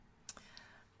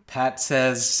Pat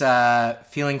says,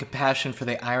 feeling compassion for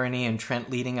the irony and Trent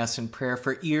leading us in prayer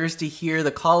for ears to hear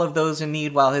the call of those in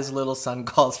need while his little son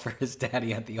calls for his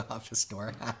daddy at the office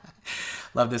door.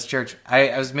 Love this church.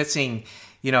 I was missing,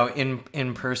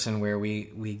 in person where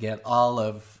we get all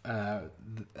of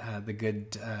the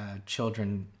good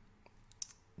children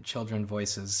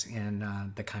voices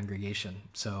in the congregation.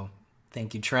 So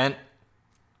thank you, Trent.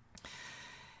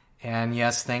 And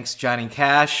yes, thanks, Johnny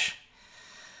Cash.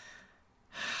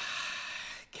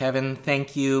 Kevin,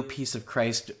 thank you. Peace of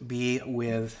Christ be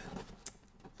with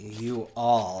you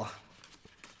all.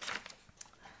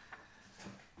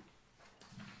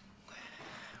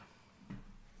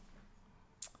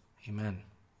 Amen.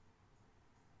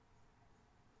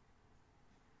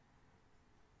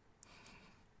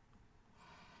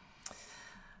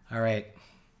 All right.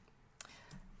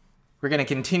 We're going to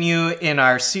continue in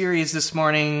our series this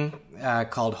morning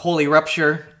called Holy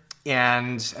Rupture.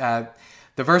 And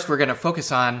the verse we're going to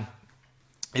focus on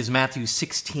is Matthew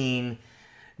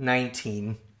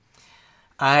 16:19.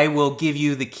 I will give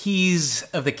you the keys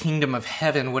of the kingdom of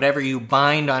heaven. Whatever you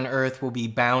bind on earth will be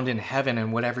bound in heaven,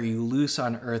 and whatever you loose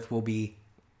on earth will be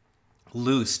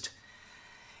loosed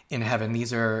in heaven.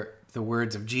 These are the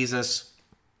words of Jesus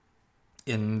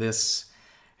in this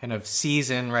kind of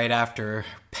season right after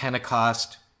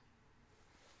Pentecost.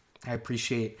 I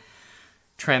appreciate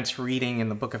Trent's reading in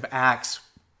the book of Acts,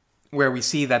 where we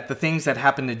see that the things that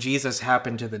happened to Jesus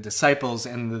happened to the disciples,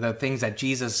 and the things that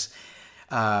Jesus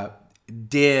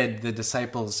did, the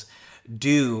disciples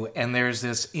do. And there's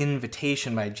this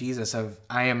invitation by Jesus of,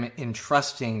 I am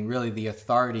entrusting really the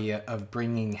authority of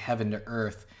bringing heaven to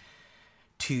earth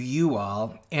to you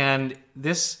all. And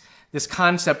this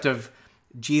concept of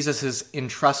Jesus'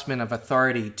 entrustment of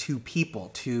authority to people,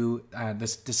 to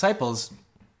the disciples,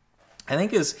 I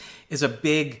think is a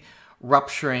big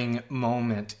rupturing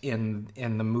moment in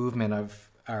the movement of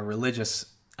our religious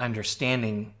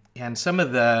understanding. And some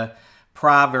of the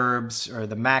proverbs or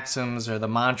the maxims or the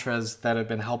mantras that have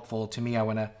been helpful to me, I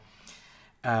want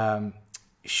to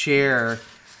share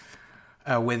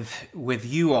with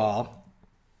you all.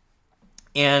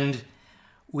 And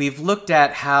we've looked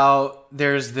at how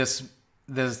there's this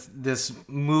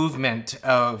movement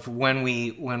of when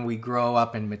we grow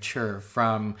up and mature,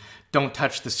 from don't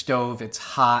touch the stove, it's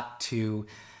hot, to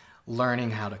learning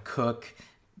how to cook,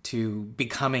 to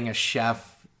becoming a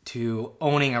chef, to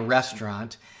owning a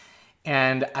restaurant.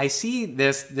 And I see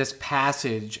this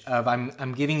passage of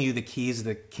I'm giving you the keys of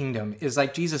the kingdom is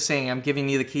like Jesus saying, I'm giving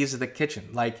you the keys of the kitchen.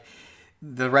 Like,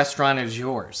 the restaurant is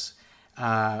yours.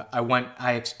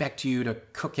 I expect you to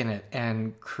cook in it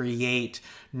and create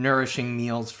nourishing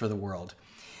meals for the world.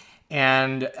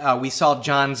 And we saw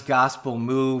John's gospel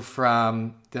move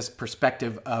from this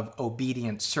perspective of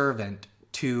obedient servant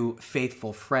to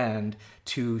faithful friend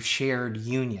to shared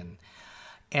union.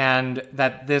 And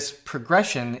that this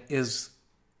progression is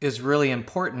really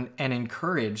important and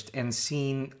encouraged and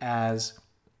seen as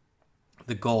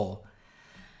the goal.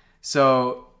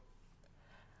 So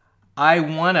I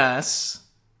want us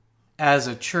as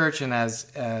a church and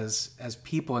as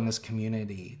people in this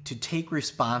community to take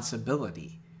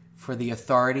responsibility for the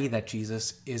authority that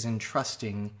Jesus is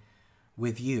entrusting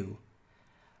with you.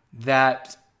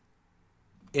 That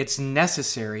it's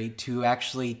necessary to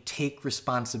actually take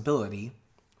responsibility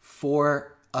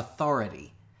for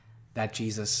authority that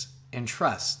Jesus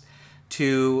entrusts,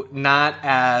 to not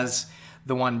as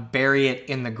the one bury it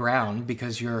in the ground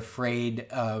because you're afraid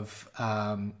of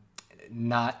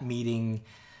not meeting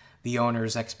the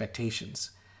owner's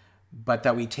expectations, but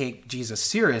that we take Jesus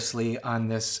seriously on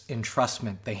this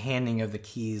entrustment, the handing of the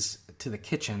keys to the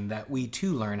kitchen, that we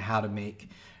too learn how to make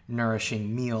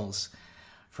nourishing meals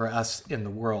for us in the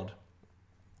world.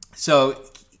 So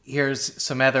here's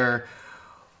some other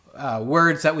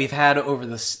words that we've had over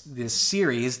this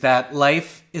series, that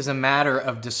life is a matter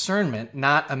of discernment,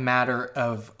 not a matter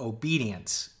of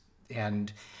obedience.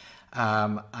 And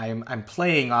I'm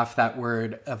playing off that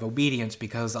word of obedience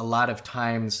because a lot of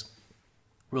times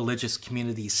religious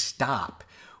communities stop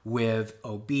with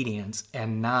obedience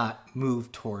and not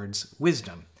move towards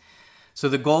wisdom. So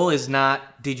the goal is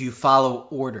not, did you follow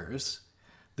orders?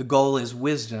 The goal is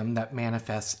wisdom that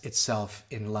manifests itself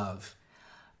in love.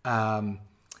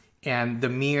 And the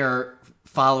mere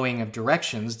following of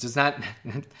directions does not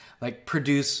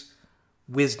produce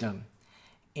wisdom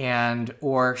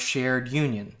or shared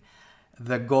union.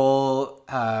 The goal,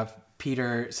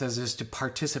 Peter says, is to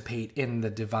participate in the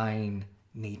divine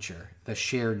nature, the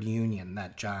shared union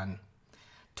that John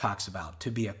talks about.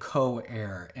 To be a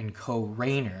co-heir and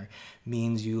co-reigner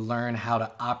means you learn how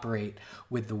to operate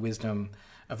with the wisdom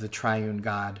of the triune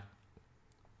God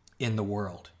in the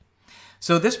world.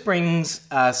 So this brings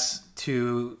us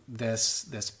to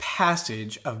this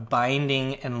passage of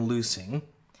binding and loosing,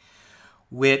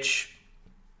 which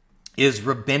is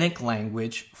rabbinic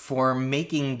language for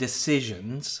making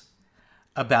decisions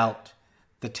about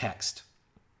the text.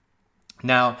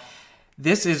 Now,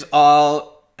 this is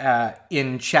all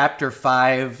in chapter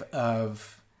 5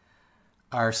 of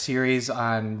our series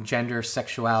on gender,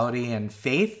 sexuality, and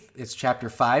faith. It's chapter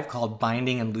 5 called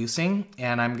Binding and Loosing,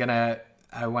 and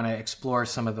I want to explore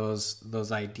some of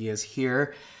those ideas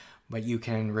here, but you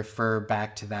can refer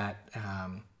back to that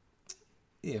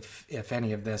if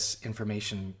any of this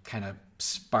information kind of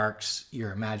sparks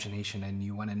your imagination and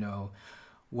you want to know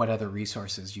what other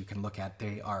resources you can look at.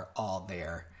 They are all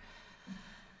there.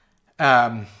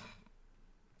 A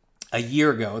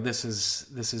year ago, this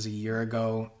is a year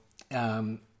ago,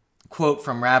 quote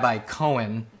from Rabbi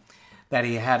Cohen that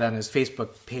he had on his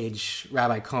Facebook page.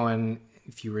 Rabbi Cohen,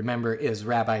 if you remember, is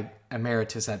Rabbi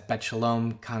Emeritus at Bet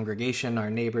Shalom Congregation, our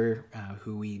neighbor,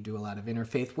 who we do a lot of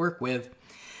interfaith work with.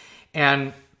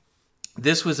 And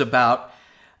this was about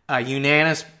a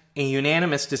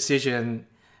unanimous decision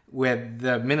with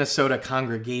the Minnesota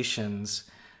congregations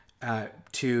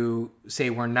to say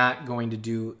we're not going to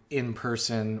do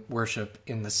in-person worship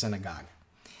in the synagogue.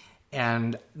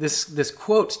 And this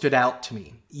quote stood out to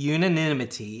me.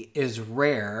 Unanimity is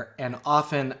rare and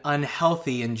often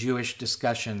unhealthy in Jewish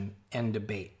discussion and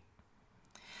debate.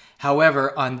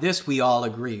 However, on this we all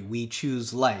agree. We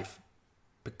choose life.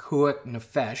 Pekuach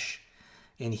nefesh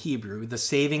in Hebrew, the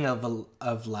saving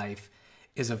of life,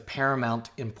 is of paramount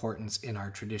importance in our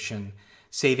tradition.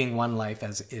 Saving one life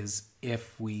as is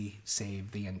if we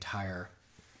save the entire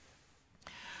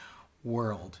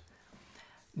world.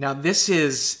 Now, this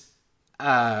is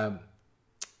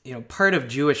part of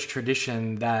Jewish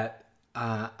tradition that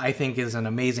I think is an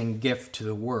amazing gift to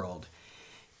the world,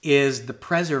 is the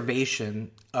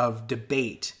preservation of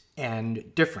debate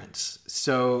and difference.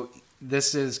 So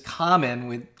this is common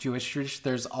with Jewish tradition.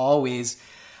 There's always,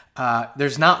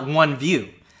 there's not one view.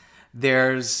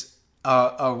 There's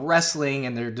a wrestling,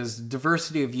 and there's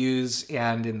diversity of views,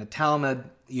 and in the Talmud,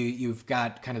 you've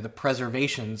got kind of the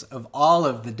preservations of all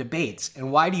of the debates.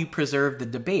 And why do you preserve the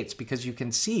debates? Because you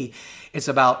can see it's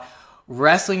about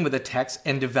wrestling with the text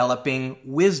and developing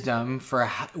wisdom for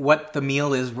what the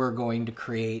meal is we're going to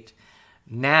create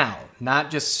now,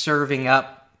 not just serving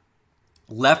up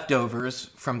leftovers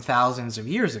from thousands of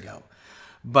years ago,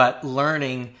 but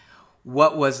learning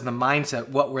what was the mindset,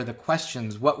 what were the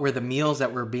questions, what were the meals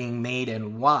that were being made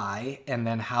and why, and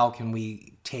then how can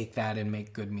we take that and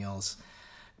make good meals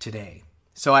today.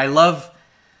 So I love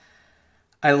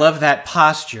that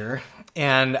posture,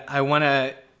 and I want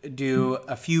to do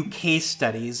a few case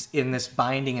studies in this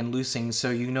binding and loosing so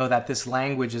you know that this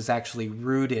language is actually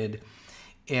rooted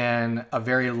in a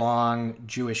very long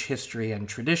Jewish history and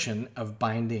tradition of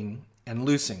binding and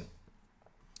loosing.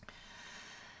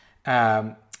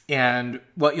 And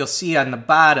what you'll see on the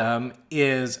bottom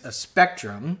is a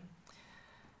spectrum,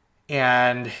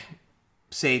 and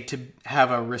say to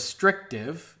have a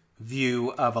restrictive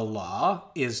view of a law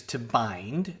is to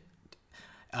bind.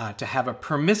 To have a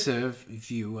permissive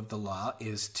view of the law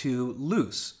is to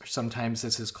loose. Sometimes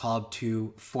this is called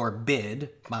to forbid,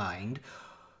 bind,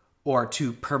 or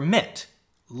to permit,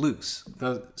 loose.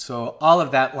 So all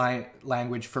of that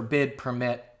language, forbid,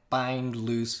 permit, bind,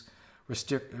 loose,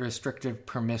 restrictive,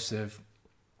 permissive,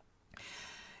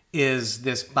 is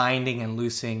this binding and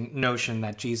loosing notion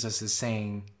that Jesus is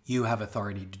saying you have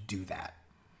authority to do that.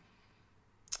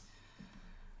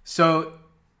 So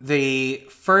the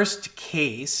first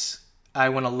case I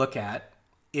want to look at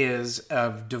is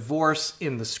of divorce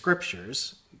in the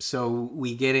scriptures. So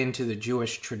we get into the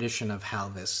Jewish tradition of how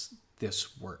this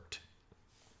worked.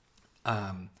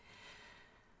 The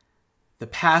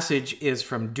passage is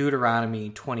from Deuteronomy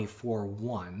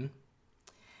 24:1,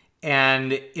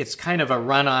 and it's kind of a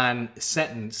run-on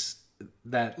sentence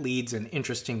that leads in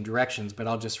interesting directions, but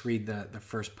I'll just read the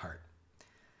first part.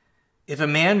 If a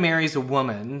man marries a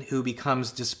woman who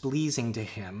becomes displeasing to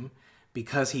him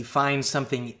because he finds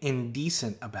something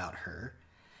indecent about her,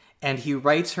 and he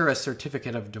writes her a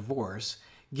certificate of divorce,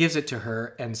 gives it to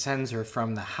her, and sends her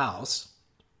from the house.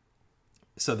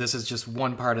 So this is just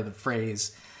one part of the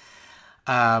phrase.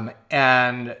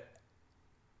 And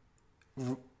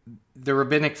the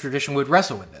rabbinic tradition would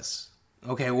wrestle with this.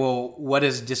 Okay, well, what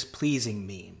does displeasing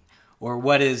mean? Or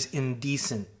what does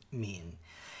indecent mean?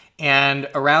 And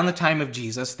around the time of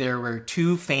Jesus, there were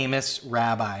two famous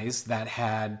rabbis that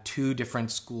had two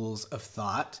different schools of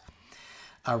thought.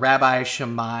 Rabbi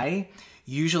Shammai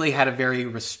usually had a very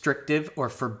restrictive or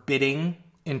forbidding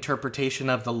interpretation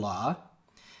of the law.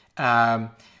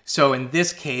 So in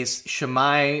this case,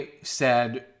 Shammai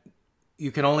said,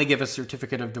 you can only give a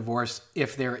certificate of divorce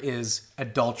if there is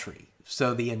adultery.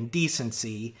 So the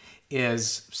indecency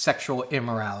is sexual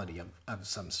immorality of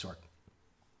some sort.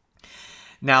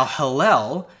 Now,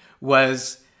 Hillel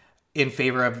was in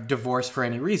favor of divorce for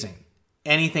any reason,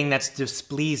 anything that's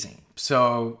displeasing.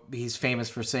 So he's famous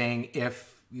for saying,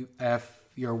 if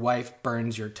your wife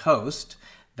burns your toast,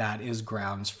 that is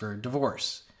grounds for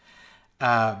divorce.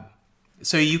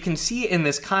 So you can see in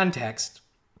this context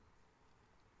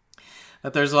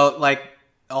that there's a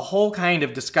whole kind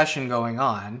of discussion going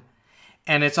on,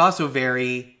 and it's also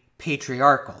very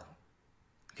patriarchal.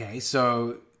 Okay,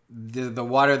 so the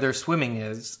water they're swimming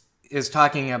is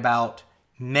talking about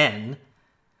men.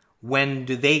 When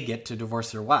do they get to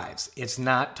divorce their wives? It's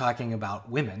not talking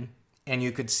about women, and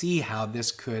you could see how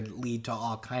this could lead to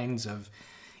all kinds of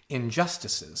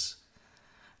injustices.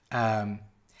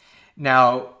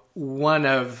 Now, one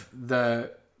of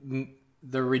the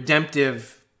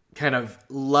redemptive kind of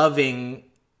loving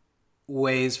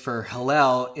ways for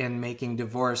Hillel in making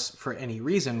divorce for any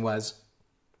reason was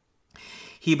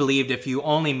he believed if you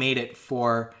only made it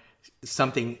for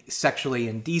something sexually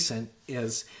indecent,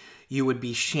 is you would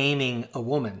be shaming a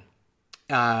woman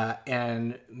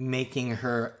and making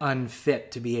her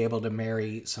unfit to be able to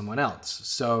marry someone else.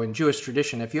 So in Jewish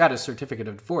tradition, if you had a certificate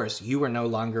of divorce, you were no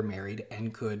longer married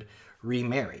and could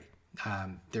remarry.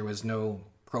 There was no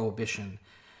prohibition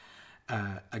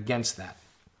against that.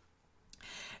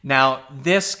 Now,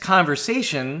 this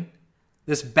conversation,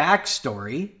 this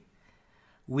backstory,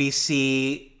 we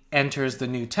see enters the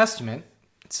New Testament.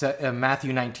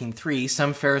 Matthew 19:3,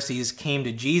 some Pharisees came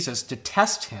to Jesus to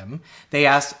test him. They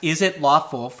asked, is it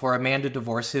lawful for a man to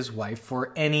divorce his wife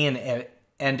for any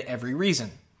and every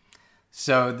reason?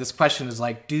 So this question is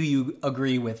like, do you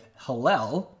agree with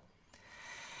Hillel?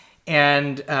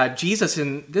 And Jesus,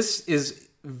 in this, is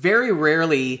very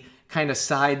rarely kind of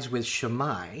sides with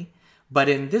Shammai, but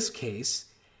in this case,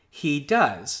 he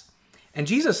does. And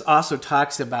Jesus also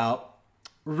talks about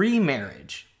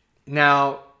remarriage.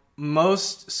 Now,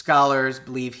 most scholars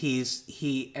believe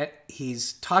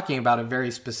he's talking about a very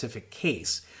specific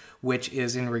case, which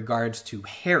is in regards to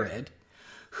Herod,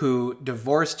 who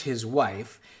divorced his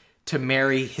wife to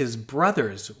marry his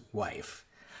brother's wife.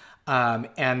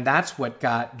 And that's what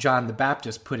got John the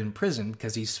Baptist put in prison,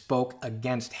 because he spoke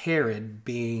against Herod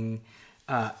being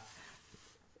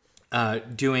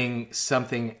doing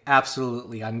something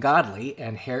absolutely ungodly,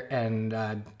 and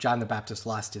John the Baptist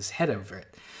lost his head over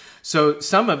it. So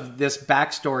some of this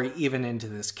backstory, even into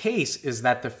this case, is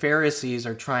that the Pharisees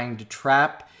are trying to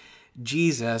trap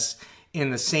Jesus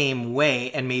in the same way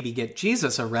and maybe get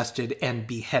Jesus arrested and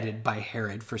beheaded by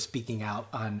Herod for speaking out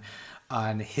on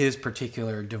his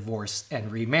particular divorce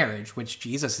and remarriage, which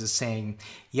Jesus is saying,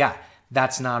 yeah,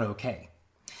 that's not okay.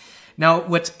 Now,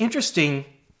 what's interesting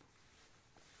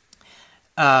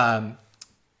in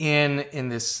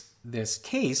this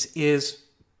case is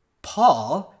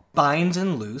Paul binds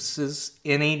and looses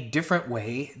in a different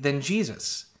way than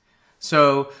Jesus.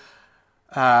 So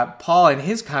Paul and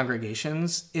his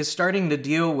congregations is starting to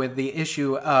deal with the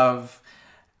issue of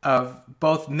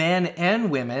both men and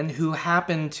women who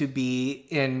happen to be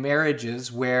in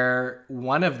marriages where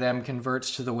one of them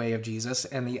converts to the way of Jesus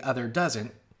and the other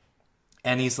doesn't.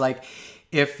 And he's like,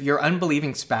 if your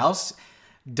unbelieving spouse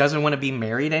doesn't want to be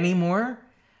married anymore,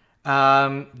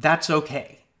 that's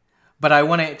okay. But I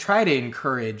want to try to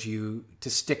encourage you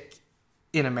to stick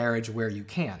in a marriage where you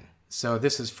can. So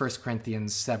this is 1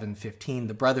 Corinthians 7:15.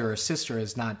 The brother or sister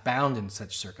is not bound in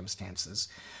such circumstances.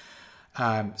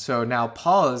 So now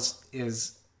Paul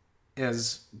is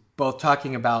both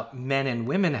talking about men and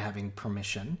women having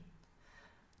permission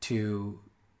to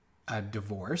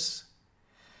divorce.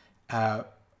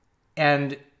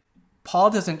 And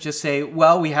Paul doesn't just say,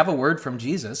 well, we have a word from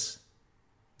Jesus.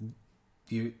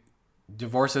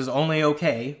 Divorce is only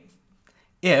okay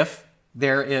if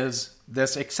there is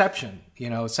this exception,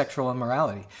 sexual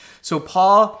immorality. So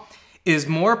Paul is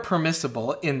more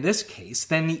permissible in this case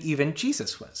than even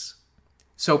Jesus was.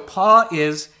 So Paul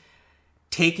is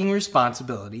taking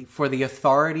responsibility for the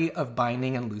authority of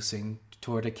binding and loosing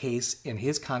toward a case in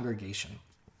his congregation.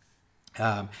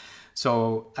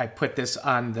 So I put this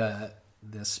on the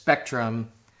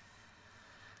spectrum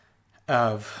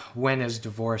of when is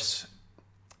divorce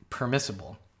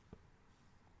permissible.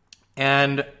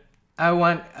 And I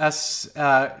want us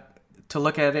to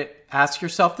look at it, ask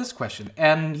yourself this question.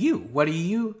 And you, what do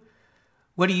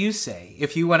you say?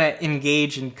 If you want to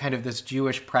engage in kind of this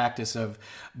Jewish practice of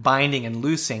binding and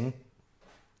loosing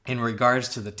in regards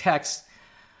to the text,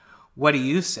 what do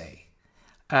you say?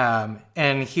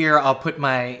 And here I'll put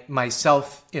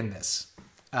myself in this.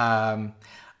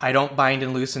 I don't bind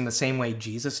and loose in the same way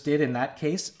Jesus did in that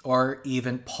case, or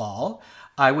even Paul.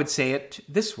 I would say it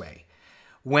this way.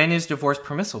 When is divorce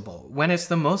permissible? When it's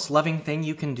the most loving thing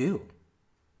you can do.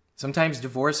 Sometimes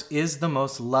divorce is the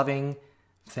most loving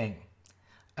thing.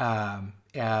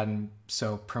 And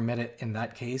so permit it in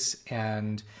that case.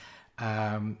 And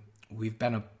we've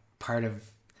been a part of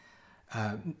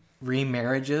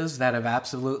remarriages that have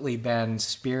absolutely been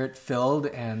spirit-filled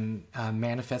and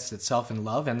manifests itself in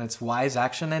love, and it's wise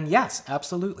action, and yes,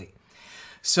 absolutely.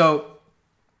 So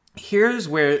here's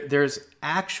where there's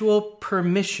actual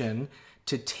permission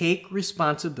to take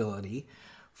responsibility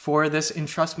for this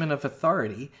entrustment of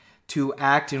authority to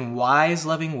act in wise,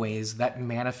 loving ways that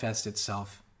manifest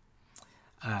itself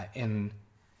in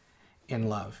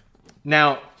love.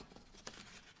 Now,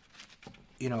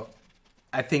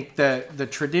 I think the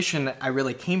tradition I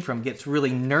really came from gets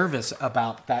really nervous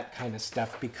about that kind of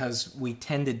stuff because we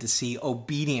tended to see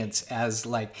obedience as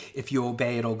like, if you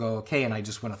obey, it'll go okay, and I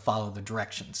just want to follow the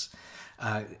directions.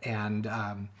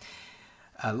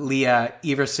 Leah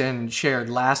Everson shared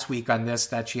last week on this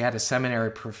that she had a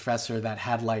seminary professor that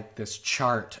had like this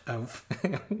chart of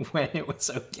when it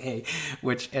was okay,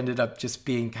 which ended up just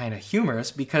being kind of humorous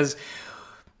because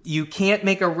you can't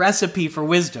make a recipe for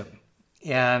wisdom.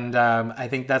 And I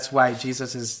think that's why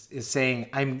Jesus is saying,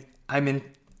 I'm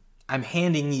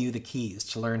handing you the keys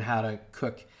to learn how to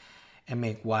cook and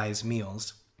make wise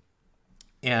meals.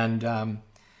 And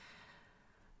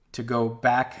to go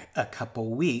back a couple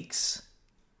weeks,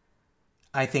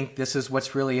 I think this is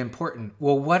what's really important.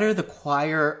 Well, what are the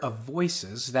choir of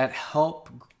voices that help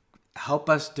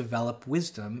us develop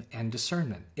wisdom and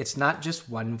discernment? It's not just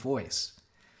one voice.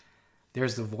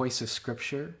 There's the voice of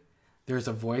Scripture. There's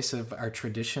a voice of our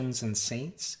traditions and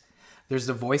saints. There's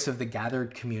the voice of the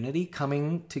gathered community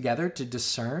coming together to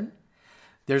discern.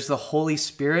 There's the Holy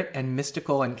Spirit and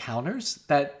mystical encounters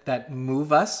that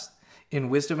move us in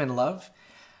wisdom and love.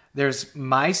 There's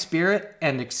my spirit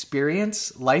and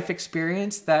experience, life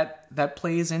experience that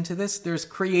plays into this. There's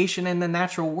creation in the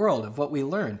natural world of what we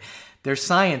learn. There's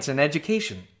science and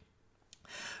education.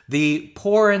 The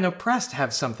poor and oppressed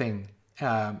have something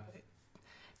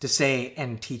to say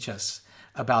and teach us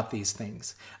about these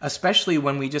things, especially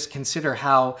when we just consider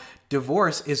how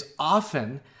divorce is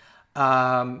often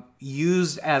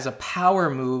used as a power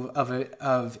move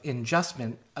of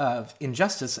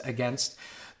injustice against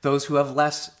those who have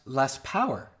less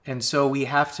power. And so we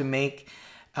have to make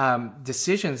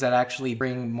decisions that actually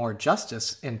bring more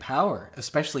justice and power,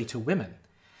 especially to women.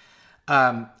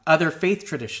 Other faith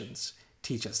traditions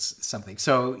teach us something.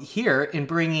 So here, in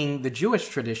bringing the Jewish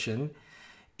tradition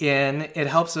in, it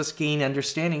helps us gain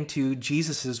understanding to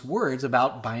Jesus's words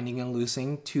about binding and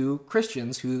loosing to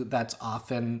Christians who that's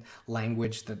often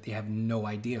language that they have no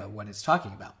idea what it's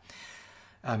talking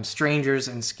about. Strangers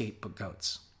and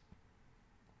scapegoats.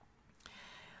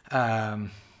 Donna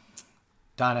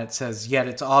says, yet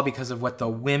it's all because of what the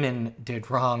women did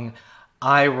wrong.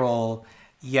 Eye roll,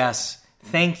 yes,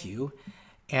 thank you.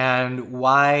 And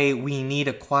why we need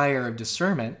a choir of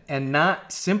discernment and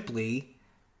not simply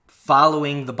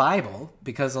following the Bible,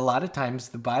 because a lot of times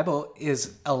the Bible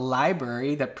is a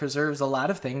library that preserves a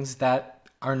lot of things that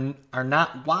are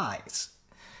not wise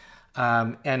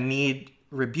and need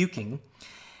rebuking.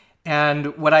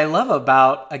 And what I love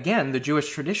about, again, the Jewish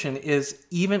tradition is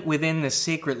even within the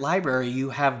sacred library,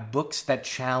 you have books that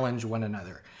challenge one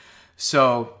another.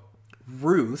 So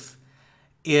Ruth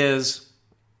is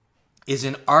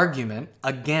an argument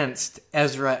against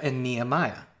Ezra and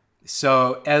Nehemiah.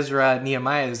 So Ezra,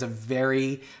 Nehemiah is a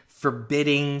very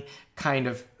forbidding kind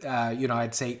of,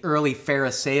 I'd say early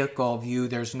Pharisaical view.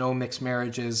 There's no mixed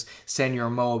marriages. Send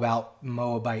your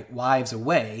Moabite wives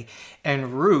away.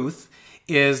 And Ruth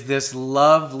is this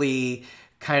lovely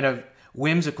kind of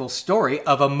whimsical story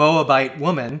of a Moabite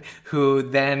woman who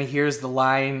then hears the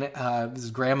line,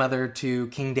 his grandmother to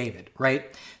King David,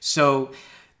 right? So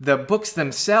the books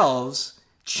themselves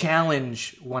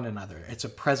challenge one another. It's a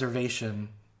preservation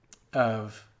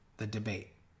of the debate.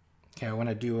 Okay, I want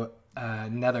to do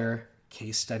another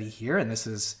case study here, and this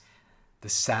is the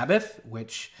Sabbath,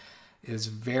 which is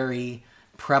very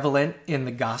prevalent in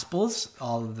the Gospels,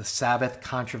 all of the Sabbath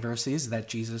controversies that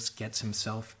Jesus gets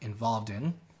himself involved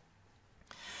in.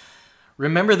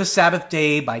 Remember the Sabbath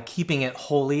day by keeping it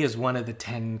holy is one of the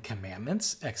 10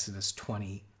 commandments, Exodus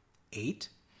 28.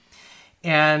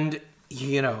 And,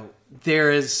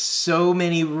 there is so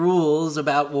many rules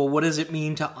about, well, what does it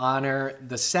mean to honor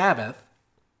the Sabbath?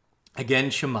 Again,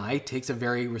 Shammai takes a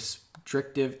very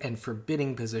restrictive and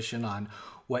forbidding position on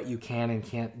what you can and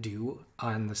can't do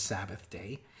on the Sabbath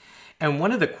day. And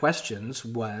one of the questions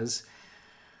was,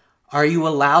 are you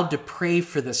allowed to pray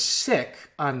for the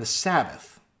sick on the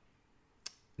Sabbath?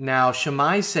 Now,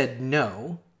 Shammai said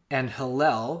no, and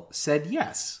Hillel said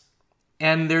yes.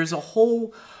 And there's a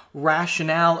whole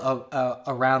rationale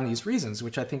around these reasons,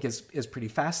 which I think is pretty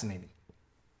fascinating.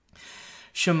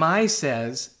 Shammai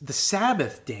says the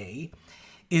Sabbath day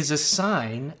is a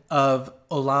sign of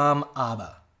Olam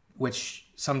Abba, which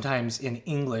sometimes in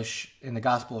English in the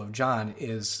Gospel of John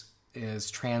is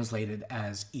translated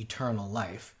as eternal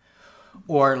life,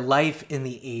 or life in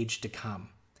the age to come.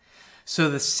 So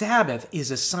the Sabbath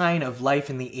is a sign of life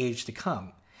in the age to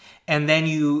come. And then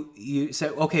you say,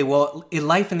 okay, well, in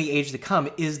life in the age to come,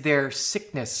 is there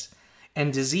sickness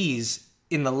and disease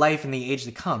in the life in the age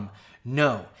to come?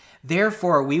 No.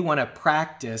 Therefore, we want to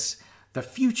practice the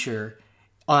future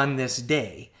on this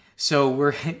day.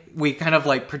 So we kind of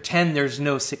like pretend there's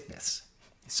no sickness.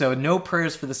 So no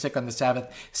prayers for the sick on the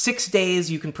Sabbath. 6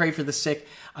 days you can pray for the sick.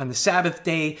 On the Sabbath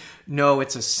day, no,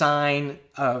 it's a sign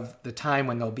of the time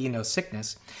when there'll be no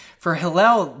sickness. For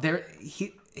Hillel,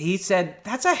 he said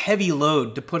that's a heavy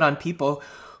load to put on people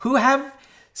who have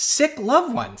sick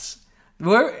loved ones.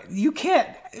 Where you can't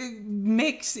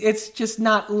it's just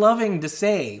not loving to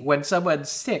say when someone's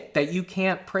sick that you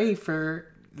can't pray for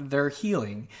their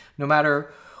healing, no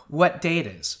matter what day it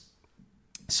is.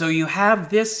 So you have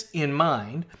this in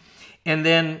mind, and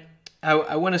then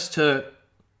I want us to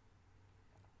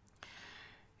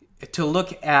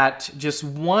look at just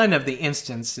one of the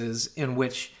instances in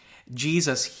which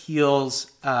Jesus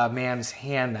heals a man's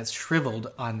hand that's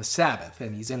shriveled on the Sabbath,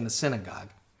 and he's in the synagogue.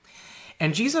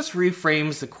 And Jesus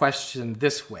reframes the question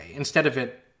this way. Instead of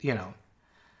it,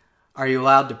 are you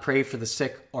allowed to pray for the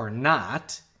sick or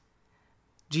not?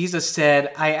 Jesus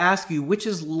said, I ask you, which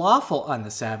is lawful on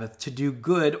the Sabbath, to do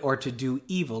good or to do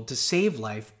evil, to save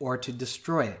life or to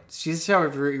destroy it? Jesus,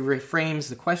 however, reframes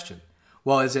the question.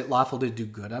 Well, is it lawful to do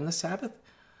good on the Sabbath?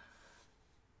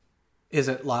 Is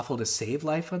it lawful to save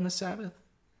life on the Sabbath?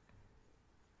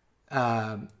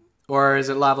 Or is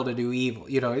it lawful to do evil?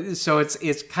 So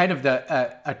it's kind of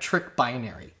a trick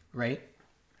binary, right?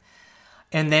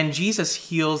 And then Jesus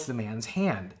heals the man's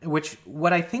hand, which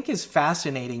what I think is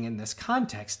fascinating in this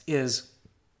context is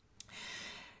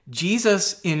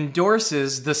Jesus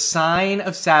endorses the sign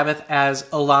of Sabbath as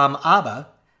Olam Abba.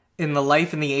 In the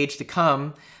life in the age to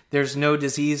come, there's no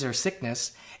disease or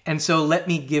sickness. And so let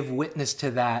me give witness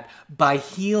to that by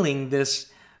healing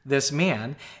this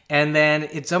man. And then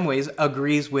in some ways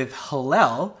agrees with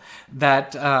Hillel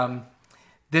that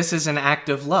this is an act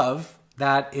of love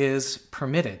that is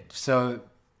permitted. So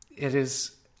it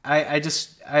is,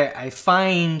 I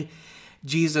find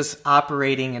Jesus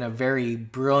operating in a very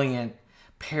brilliant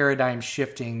paradigm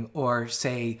shifting, or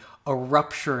say a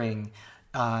rupturing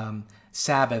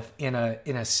Sabbath in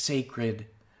a sacred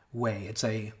way. It's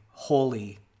a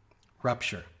holy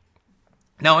rupture.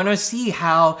 Now I want to see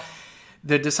how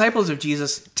the disciples of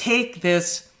Jesus take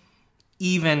this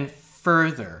even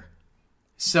further.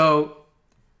 So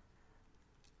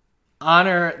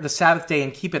honor the Sabbath day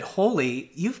and keep it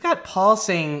holy. You've got Paul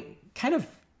saying kind of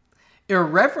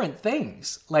irreverent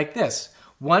things like this.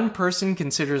 One person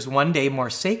considers one day more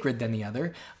sacred than the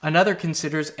other. Another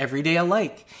considers every day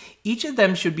alike. Each of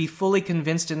them should be fully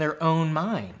convinced in their own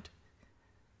mind.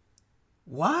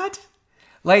 What?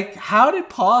 Like, how did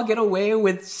Paul get away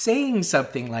with saying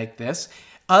something like this,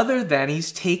 other than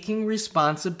he's taking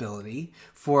responsibility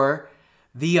for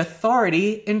the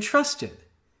authority entrusted?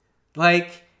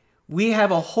 Like, we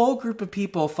have a whole group of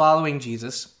people following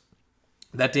Jesus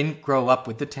that didn't grow up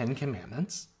with the Ten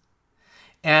Commandments.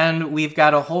 And we've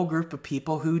got a whole group of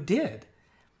people who did.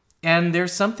 And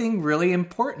there's something really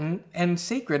important and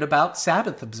sacred about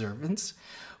Sabbath observance,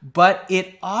 but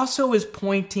it also is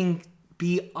pointing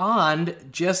beyond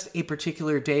just a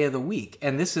particular day of the week.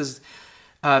 And this is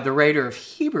the writer of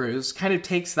Hebrews kind of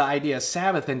takes the idea of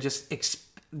Sabbath and just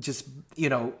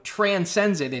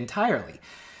transcends it entirely.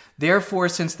 Therefore,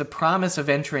 since the promise of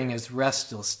entering his rest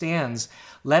still stands,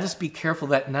 let us be careful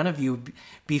that none of you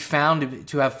be found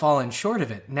to have fallen short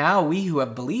of it. Now we who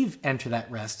have believed enter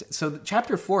that rest. So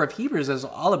chapter 4 of Hebrews is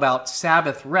all about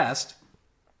Sabbath rest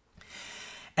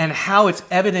and how it's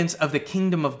evidence of the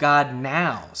kingdom of God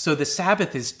now. So the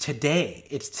Sabbath is today.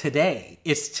 It's today.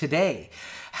 It's today.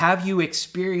 Have you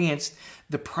experienced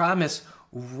the promise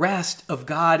rest of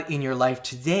God in your life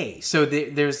today? So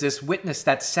there's this witness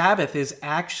that Sabbath is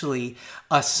actually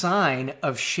a sign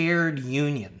of shared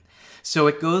union. So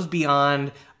it goes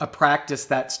beyond a practice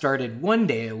that started one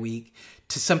day a week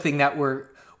to something that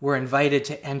we're invited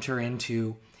to enter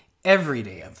into every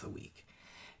day of the week.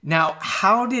 Now,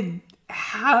 how did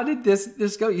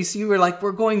this go? You see,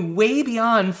 we're going way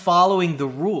beyond following the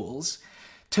rules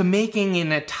to making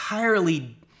an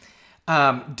entirely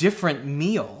different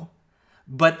meal,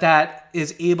 but that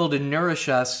is able to nourish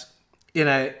us in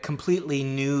a completely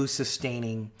new,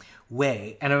 sustaining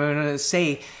way. And I'm going to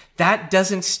say that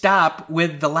doesn't stop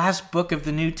with the last book of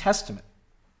the New Testament.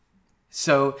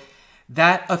 So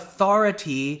that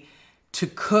authority to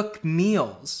cook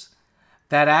meals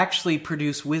that actually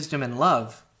produce wisdom and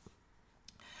love,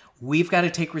 we've got to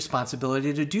take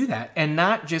responsibility to do that, and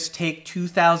not just take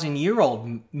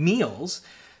 2,000-year-old meals,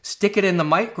 stick it in the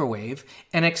microwave,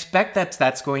 and expect that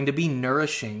that's going to be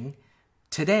nourishing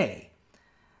today.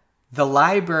 The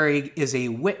library is a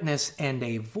witness and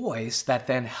a voice that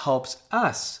then helps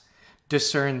us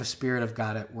discern the Spirit of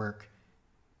God at work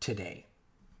today.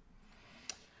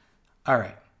 All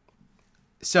right.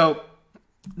 So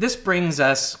this brings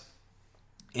us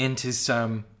into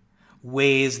some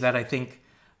ways that I think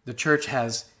the church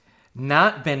has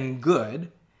not been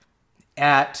good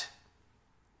at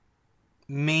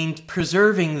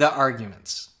preserving the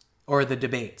arguments or the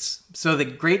debates. So the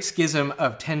Great Schism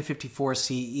of 1054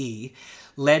 CE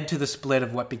led to the split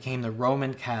of what became the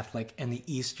Roman Catholic and the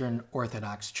Eastern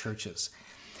Orthodox churches.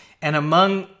 And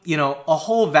among, a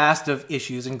whole vast of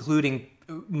issues, including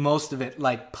most of it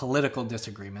like political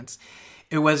disagreements,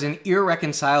 it was an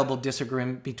irreconcilable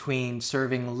disagreement between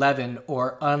serving leavened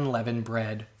or unleavened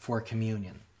bread for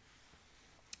communion.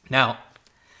 Now,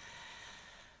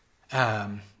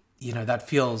 that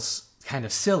feels kind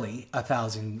of silly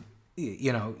 1,000,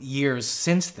 years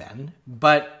since then,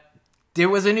 but there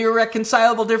was an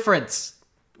irreconcilable difference.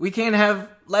 We can't have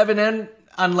leavened and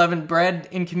unleavened bread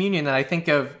in communion. And I think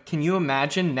can you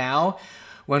imagine now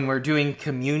when we're doing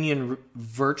communion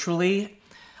virtually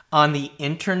on the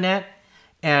internet?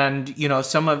 And,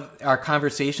 some of our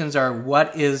conversations are,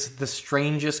 what is the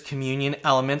strangest communion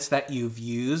elements that you've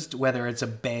used, whether it's a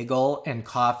bagel and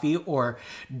coffee or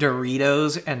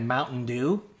Doritos and Mountain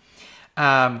Dew?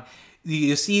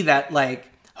 You see that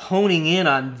honing in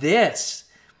on this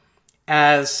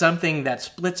as something that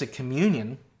splits a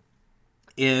communion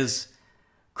is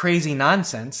crazy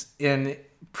nonsense and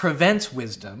prevents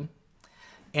wisdom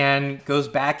and goes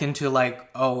back into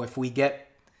if we get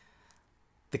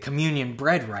the communion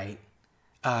bread right,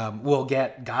 we'll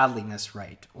get godliness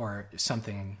right, or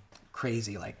something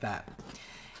crazy like that.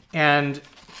 And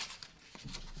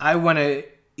I want to,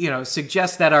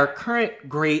 suggest that our current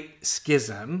great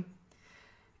schism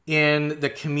in the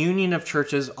communion of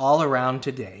churches all around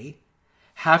today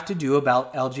have to do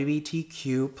about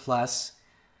LGBTQ plus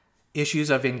issues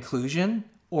of inclusion,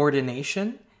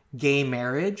 ordination, gay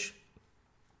marriage.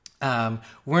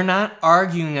 We're not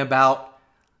arguing about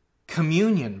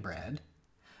communion bread,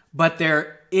 but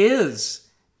there is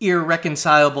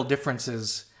irreconcilable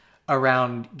differences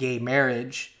around gay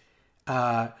marriage,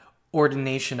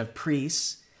 ordination of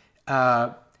priests,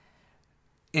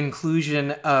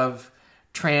 inclusion of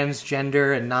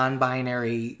transgender and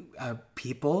non-binary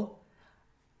people.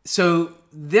 So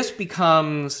this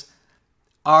becomes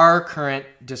our current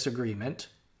disagreement.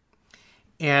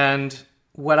 And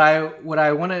what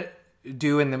I want to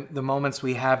do in the moments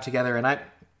we have together, and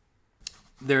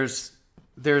there's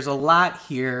a lot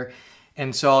here,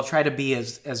 and so I'll try to be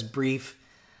as brief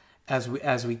as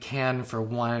we can for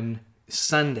one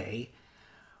Sunday.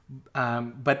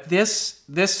 But this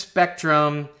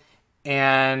spectrum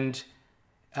and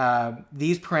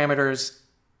these parameters,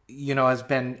 has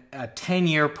been a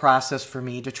 10-year process for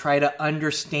me to try to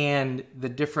understand the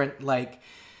different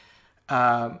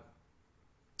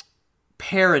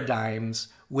paradigms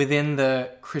within the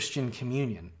Christian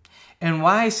communion. And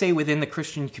why I say within the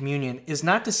Christian communion is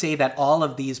not to say that all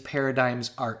of these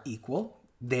paradigms are equal.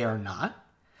 They are not.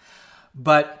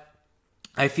 But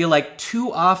I feel like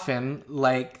too often,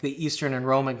 like the Eastern and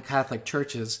Roman Catholic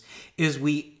churches, is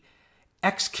we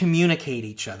excommunicate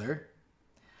each other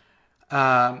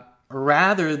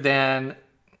rather than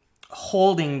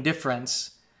holding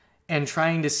difference and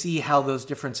trying to see how those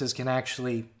differences can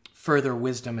actually further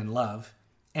wisdom and love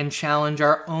and challenge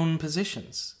our own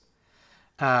positions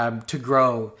to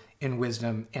grow in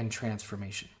wisdom and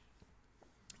transformation.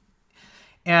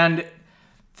 And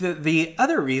the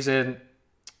other reason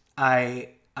I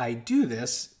do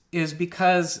this is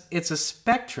because it's a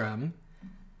spectrum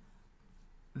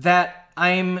that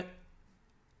I've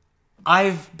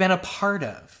been a part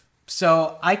of.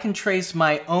 So I can trace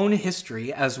my own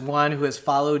history as one who has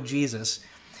followed Jesus,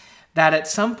 that at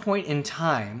some point in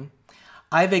time,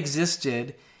 I've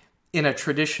existed in a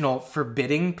traditional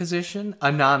forbidding position,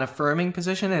 a non-affirming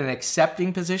position, an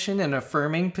accepting position, an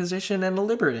affirming position, and a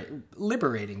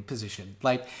liberating position.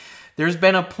 Like, there's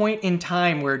been a point in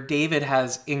time where David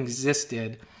has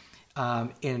existed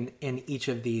in each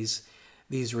of these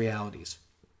realities.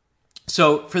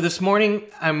 So for this morning,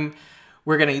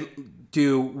 we're going to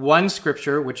do one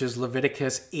scripture, which is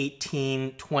Leviticus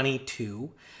 18:22,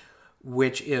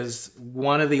 which is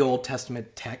one of the Old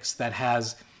Testament texts that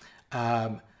has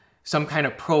some kind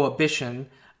of prohibition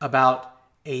about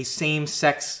a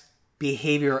same-sex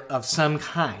behavior of some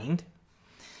kind.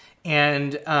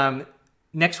 And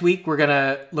next week, we're going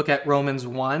to look at Romans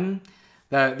 1.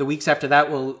 The weeks after that,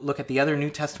 we'll look at the other New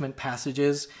Testament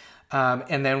passages,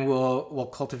 and then we'll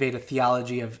cultivate a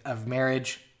theology of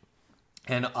marriage.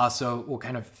 And also, we'll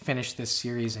kind of finish this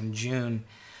series in June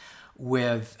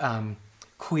with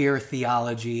queer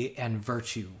theology and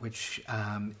virtue, which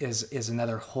is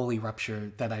another holy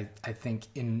rupture that I think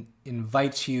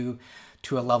invites you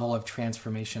to a level of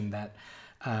transformation that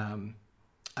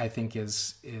I think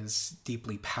is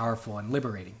deeply powerful and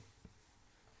liberating.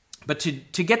 But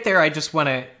to get there, I just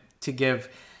want to give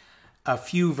a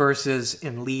few verses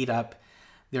in lead up.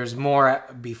 There's more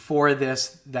before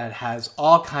this that has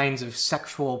all kinds of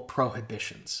sexual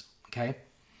prohibitions, okay?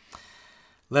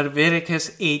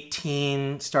 Leviticus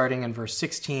 18, starting in verse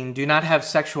 16, do not have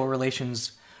sexual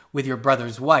relations with your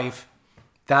brother's wife.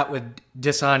 That would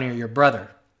dishonor your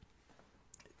brother.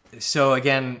 So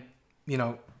again,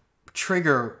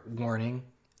 trigger warning,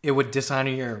 it would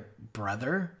dishonor your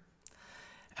brother.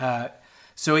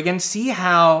 So again, see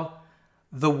how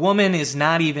the woman is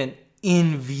not even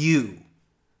in view.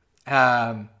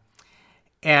 And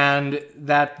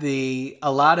that a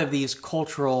lot of these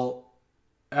cultural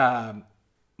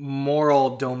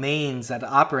moral domains that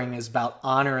operate is about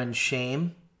honor and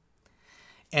shame.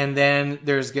 And then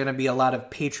there's going to be a lot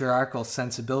of patriarchal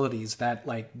sensibilities that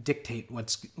like dictate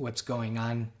what's going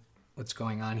on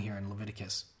here in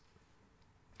Leviticus.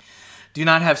 Do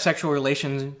not have sexual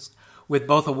relations with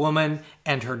both a woman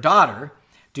and her daughter.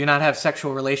 Do not have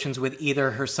sexual relations with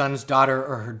either her son's daughter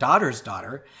or her daughter's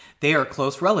daughter. They are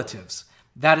close relatives.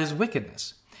 That is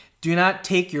wickedness. Do not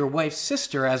take your wife's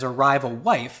sister as a rival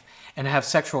wife and have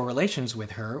sexual relations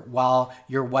with her while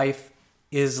your wife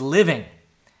is living.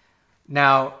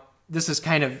 Now, this is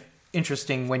kind of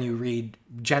interesting when you read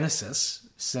Genesis,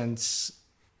 since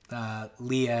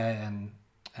Leah and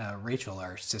Rachel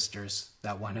are sisters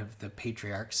that one of the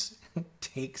patriarchs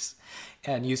takes,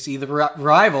 and you see the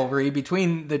rivalry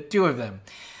between the two of them.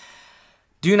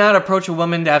 Do not approach a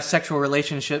woman to have sexual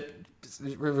relations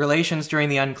during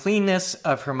the uncleanness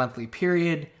of her monthly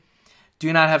period.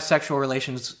 Do not have sexual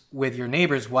relations with your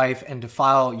neighbor's wife and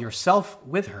defile yourself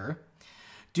with her.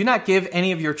 Do not give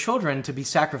any of your children to be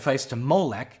sacrificed to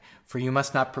Molech, for you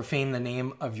must not profane the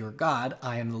name of your God.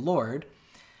 I am the Lord.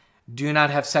 Do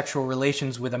not have sexual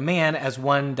relations with a man as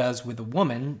one does with a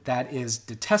woman. That is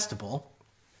detestable.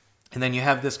 And then you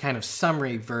have this kind of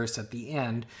summary verse at the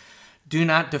end. Do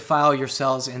not defile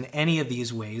yourselves in any of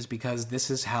these ways, because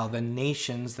this is how the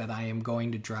nations that I am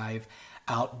going to drive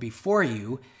out before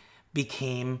you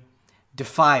became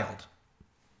defiled.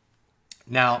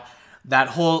 Now, that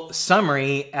whole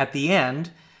summary at the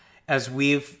end, as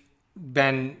we've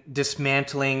been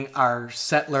dismantling our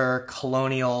settler,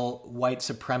 colonial, white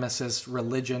supremacist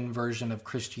religion version of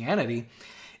Christianity,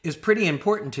 is pretty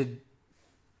important to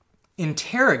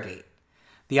interrogate.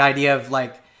 The idea of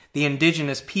like the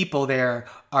indigenous people there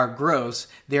are gross,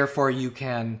 therefore you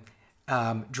can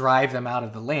drive them out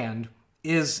of the land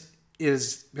is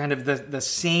kind of the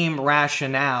same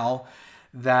rationale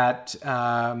that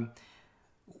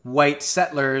white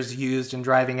settlers used in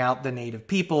driving out the native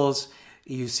peoples.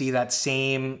 You see that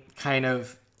same kind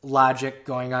of logic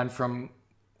going on from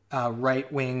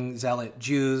right-wing zealot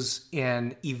Jews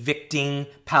in evicting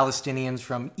Palestinians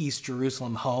from East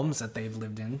Jerusalem homes that they've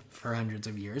lived in for hundreds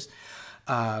of years.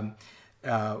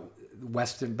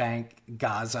 Western Bank,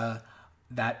 Gaza,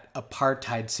 that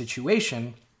apartheid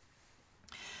situation,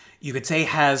 you could say,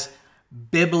 has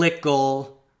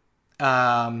biblical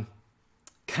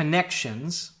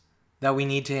connections that we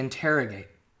need to interrogate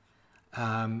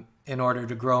in order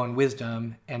to grow in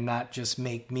wisdom and not just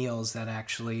make meals that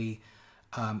actually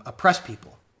oppress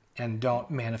people and don't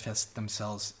manifest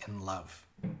themselves in love.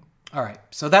 All right,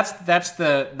 so that's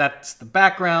the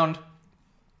background.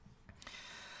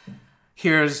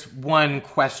 Here's one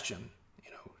question: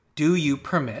 do you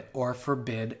permit or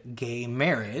forbid gay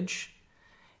marriage?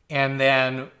 And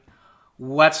then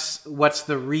what's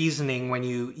the reasoning when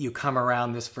you come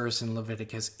around this verse in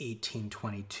Leviticus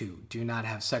 18:22? Do not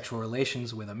have sexual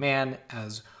relations with a man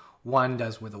as one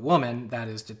does with a woman, that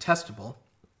is detestable.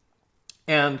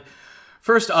 And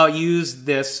first, I'll use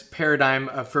this paradigm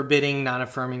of forbidding,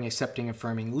 non-affirming, accepting,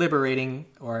 affirming, liberating,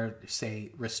 or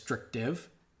say restrictive,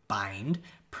 bind,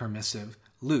 permissive,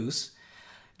 loose,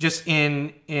 just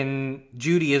in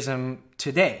Judaism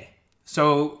today.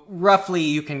 So roughly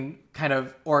you can kind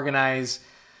of organize,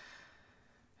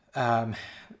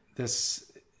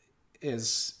 this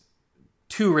is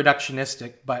too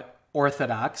reductionistic, but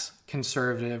Orthodox,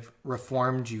 conservative,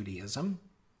 Reform Judaism.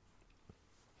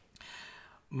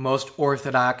 Most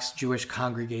Orthodox Jewish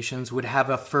congregations would have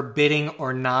a forbidding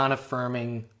or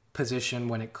non-affirming position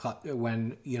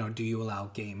when do you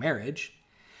allow gay marriage?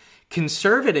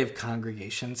 Conservative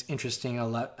congregations, interesting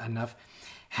enough,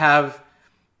 have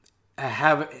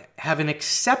an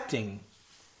accepting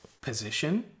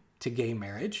position to gay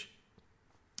marriage.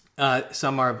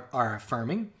 Some are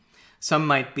affirming. Some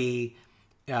might be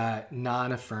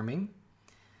non-affirming.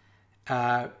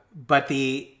 But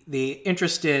the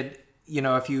interested,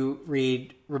 if you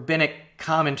read rabbinic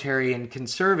commentary in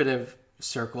conservative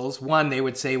circles, one, they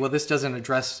would say, well, this doesn't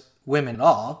address women at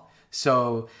all,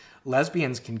 so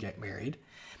lesbians can get married.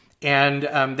 And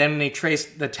then they trace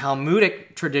the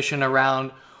Talmudic tradition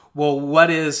around, well, what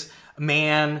is a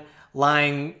man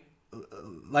lying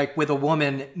like with a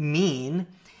woman mean?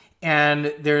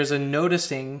 And there's a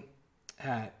noticing,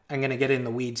 I'm going to get in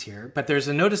the weeds here, but there's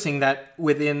a noticing that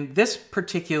within this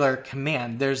particular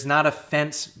command, there's not a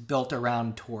fence built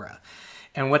around Torah.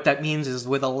 And what that means is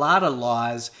with a lot of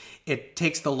laws, it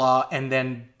takes the law and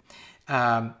then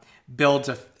builds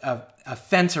a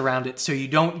fence around it so you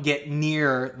don't get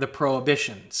near the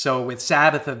prohibition. So with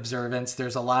Sabbath observance,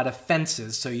 there's a lot of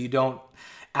fences so you don't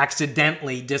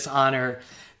accidentally dishonor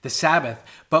the Sabbath.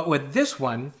 But with this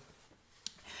one,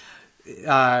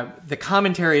 the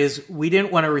commentary is we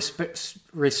didn't want to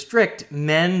restrict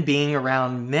men being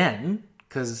around men,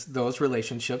 because those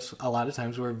relationships a lot of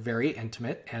times were very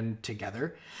intimate and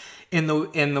together, in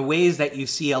the ways that you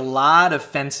see a lot of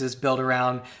fences built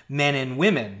around men and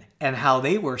women and how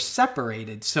they were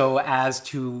separated so as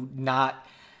to not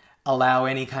allow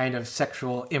any kind of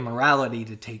sexual immorality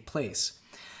to take place.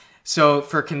 So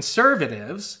for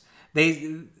conservatives,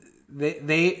 they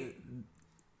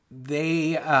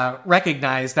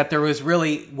recognized that there was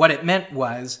really, what it meant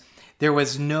was there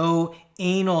was no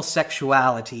anal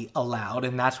sexuality allowed,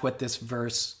 and that's what this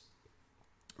verse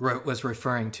was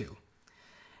referring to.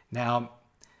 Now,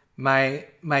 my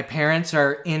parents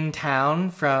are in town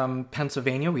from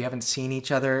Pennsylvania. We haven't seen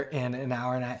each other in an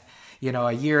hour and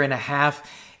a year and a half.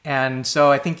 And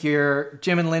so I think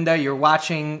Jim and Linda, you're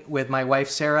watching with my wife,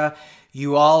 Sarah.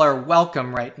 You all are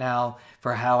welcome right now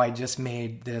for how I just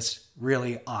made this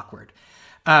really awkward.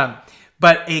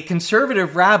 But a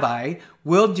conservative rabbi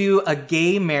will do a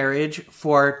gay marriage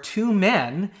for two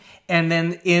men, and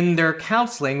then in their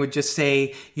counseling would just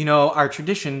say, our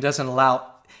tradition doesn't allow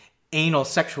anal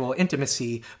sexual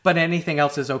intimacy, but anything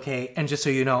else is okay. And just so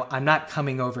you know, I'm not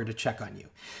coming over to check on you.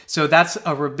 So that's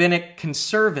a rabbinic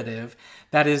conservative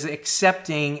that is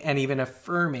accepting and even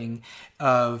affirming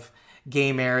of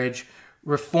gay marriage.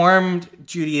 Reformed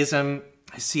Judaism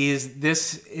sees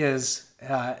this is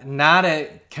not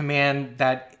a command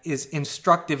that is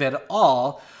instructive at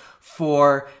all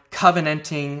for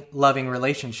covenanting, loving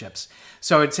relationships.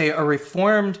 So I'd say a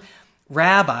Reformed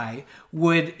rabbi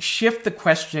would shift the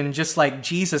question just like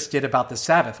Jesus did about the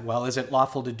Sabbath. Well, is it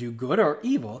lawful to do good or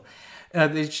evil?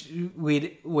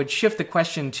 We would shift the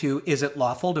question to, is it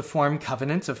lawful to form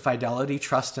covenants of fidelity,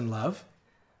 trust, and love?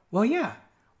 Well, yeah.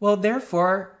 Well,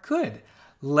 therefore, good.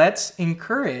 Let's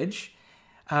encourage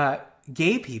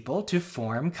gay people to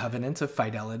form covenants of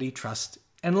fidelity, trust,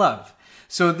 and love.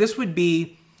 So this would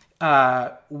be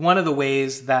one of the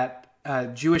ways that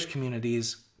Jewish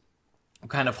communities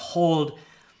kind of hold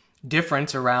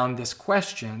difference around this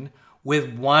question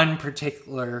with one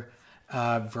particular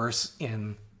verse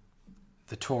in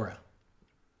the Torah.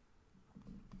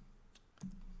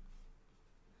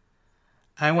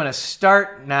 I want to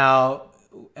start now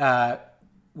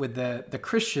with the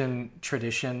Christian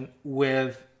tradition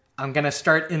I'm going to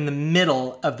start in the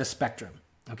middle of the spectrum,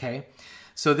 okay?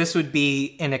 So this would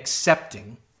be an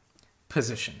accepting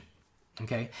position,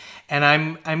 okay? And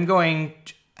I'm going,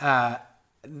 I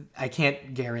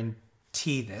can't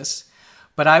guarantee this,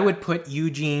 but I would put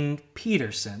Eugene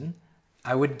Peterson,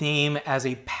 I would name as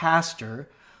a pastor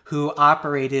who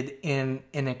operated in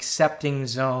an accepting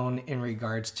zone in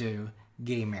regards to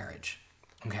gay marriage,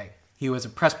 okay? He was a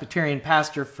Presbyterian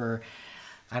pastor for,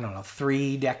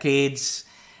 3 decades,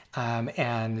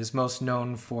 and is most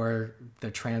known for the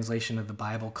translation of the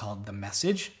Bible called The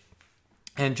Message.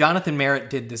 And Jonathan Merritt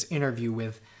did this interview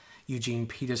with Eugene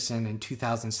Peterson in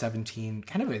 2017,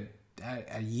 kind of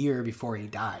a year before he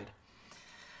died.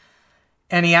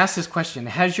 And he asked this question: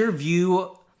 has your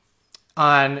view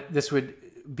on, this would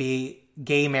be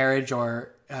gay marriage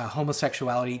or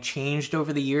homosexuality, changed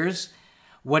over the years?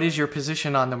 What is your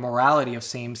position on the morality of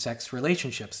same-sex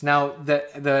relationships? Now,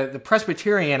 the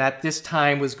Presbyterian at this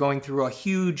time was going through a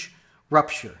huge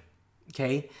rupture.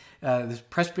 Okay, the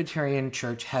Presbyterian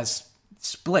Church has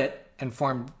split and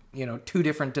formed, two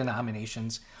different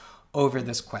denominations over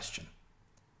this question.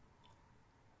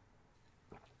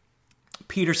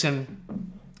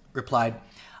 Peterson replied,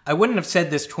 "I wouldn't have said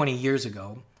this 20 years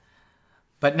ago,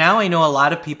 but now I know a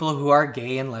lot of people who are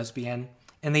gay and lesbian,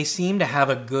 and they seem to have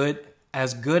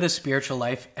as good a spiritual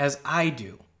life as I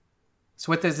do." So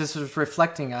what this is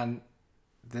reflecting on,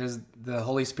 there's the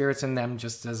Holy Spirit's in them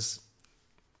just as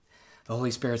the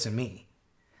Holy Spirit's in me.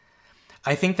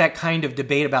 "I think that kind of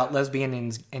debate about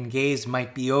lesbian and gays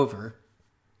might be over.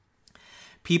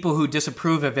 People who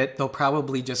disapprove of it, they'll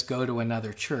probably just go to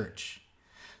another church.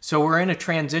 So we're in a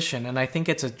transition, and I think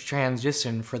it's a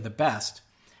transition for the best,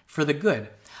 for the good.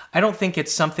 I don't think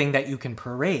it's something that you can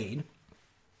parade,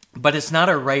 but it's not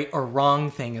a right or wrong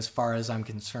thing as far as I'm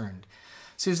concerned."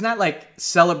 So it's not like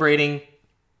celebrating.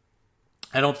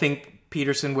 I don't think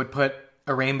Peterson would put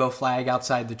a rainbow flag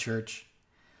outside the church,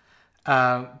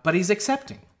 but he's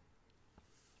accepting.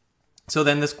 So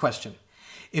then this question: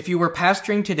 if you were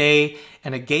pastoring today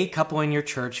and a gay couple in your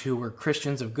church who were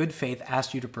Christians of good faith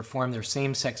asked you to perform their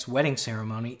same-sex wedding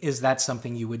ceremony, is that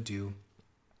something you would do?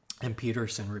 And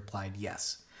Peterson replied,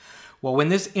 yes. Well, when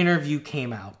this interview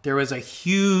came out, there was a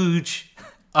huge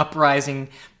uprising,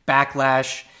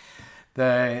 backlash.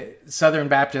 The Southern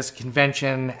Baptist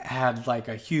Convention had like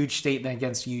a huge statement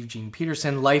against Eugene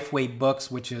Peterson. Lifeway Books,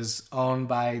 which is owned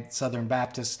by Southern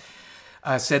Baptists,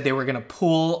 said they were going to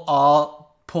pull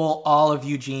all of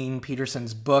Eugene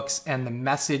Peterson's books and the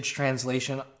Message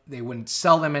translation. They wouldn't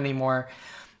sell them anymore.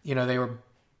 They were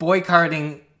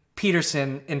boycotting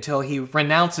Peterson until he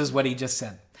renounces what he just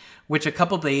said, which a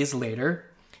couple days later,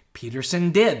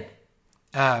 Peterson did.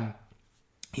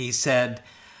 He said,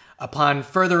 upon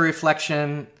further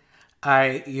reflection,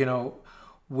 I,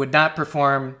 would not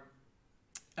perform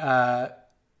a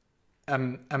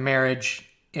marriage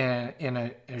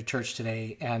in a church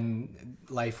today, and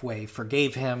Lifeway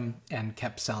forgave him and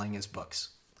kept selling his books.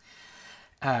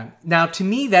 Now, to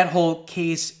me, that whole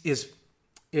case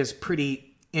is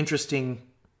pretty interesting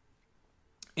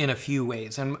in a few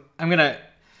ways. And I'm going to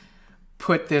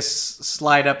put this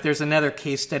slide up. There's another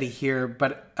case study here,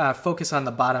 but focus on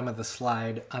the bottom of the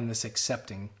slide on this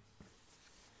accepting.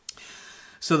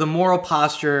 So the moral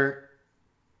posture,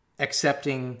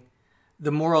 accepting,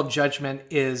 the moral judgment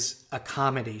is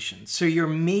accommodation. So you're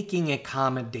making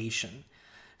accommodation,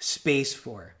 space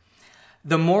for.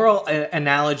 The moral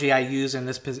analogy I use in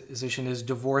this position is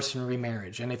divorce and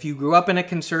remarriage. And if you grew up in a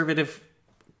conservative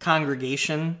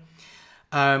congregation,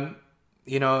 in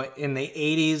the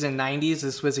 80s and 90s,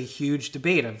 this was a huge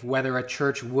debate of whether a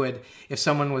church would, if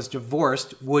someone was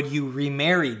divorced, would you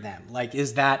remarry them? Like,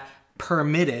 is that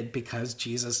permitted? Because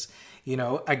Jesus,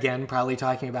 again, probably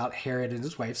talking about Herod and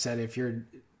his wife, said if you're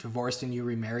divorced and you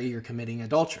remarry, you're committing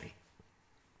adultery.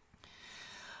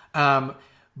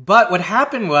 But what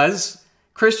happened was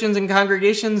Christians and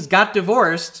congregations got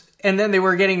divorced and then they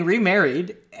were getting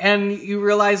remarried, and you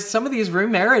realize some of these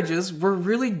remarriages were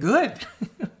really good.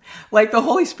 Like the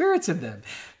Holy Spirit's in them.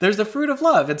 There's the fruit of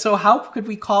love. And so how could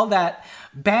we call that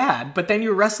bad? But then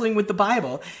you're wrestling with the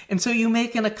Bible. And so you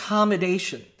make an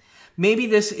accommodation. Maybe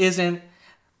this isn't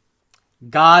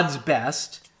God's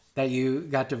best that you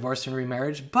got divorced and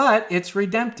remarriage, but it's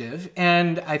redemptive.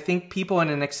 And I think people in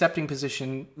an accepting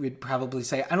position would probably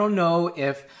say, I don't know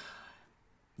if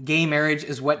gay marriage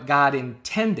is what God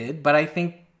intended, but I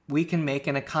think we can make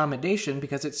an accommodation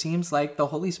because it seems like the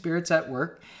Holy Spirit's at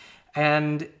work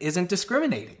and isn't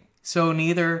discriminating. So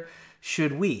neither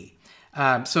should we.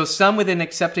 So some within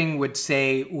accepting would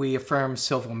say we affirm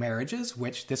civil marriages,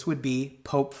 which this would be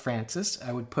Pope Francis.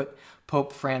 I would put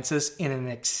Pope Francis in an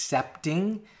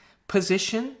accepting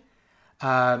position.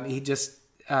 He just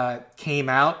came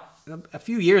out a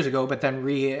few years ago, but then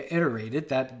reiterated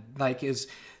that is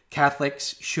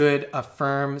Catholics should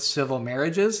affirm civil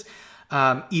marriages,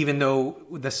 even though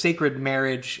the sacred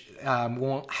marriage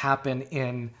won't happen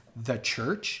in the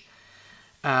church.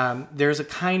 There's a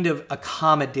kind of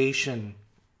accommodation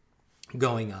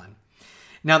going on.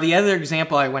 Now, the other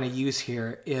example I want to use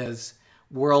here is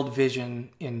World Vision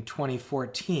in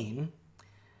 2014.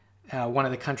 One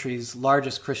of the country's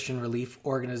largest Christian relief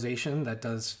organization that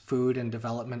does food and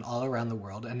development all around the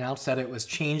world announced that it was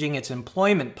changing its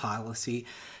employment policy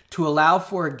to allow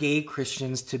for gay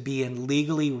Christians to be in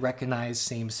legally recognized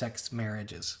same-sex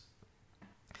marriages.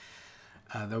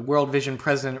 The World Vision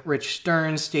president Rich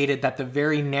Stern stated that the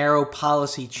very narrow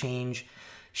policy change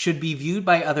should be viewed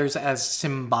by others as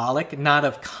symbolic, not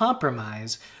of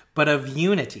compromise, but of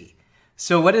unity.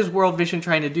 So what is World Vision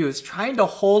trying to do? It's trying to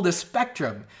hold a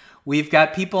spectrum. We've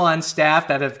got people on staff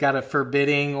that have got a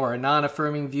forbidding or a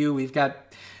non-affirming view. We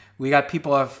got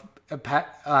people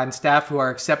on staff who are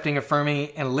accepting,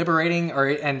 affirming, and liberating,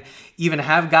 and even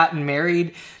have gotten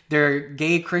married. They're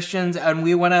gay Christians, and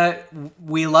we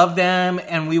love them,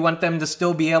 and we want them to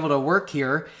still be able to work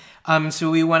here. So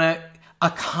we want to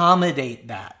accommodate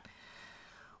that.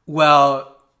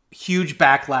 Well, huge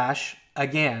backlash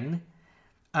again.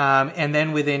 And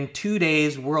then within 2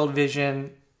 days, World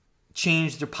Vision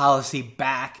changed their policy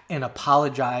back and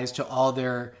apologized to all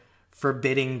their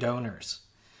forbidding donors.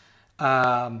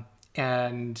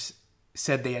 And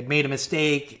said they had made a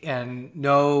mistake, and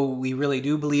no, we really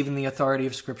do believe in the authority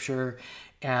of Scripture,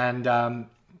 and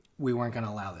we weren't going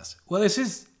to allow this. Well, this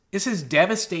is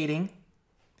devastating.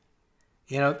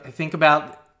 Think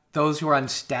about those who are on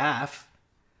staff.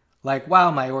 Like, wow,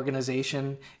 my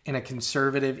organization in a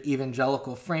conservative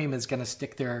evangelical frame is going to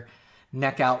stick their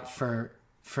neck out for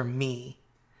me.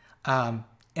 And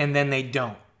then they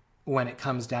don't when it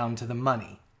comes down to the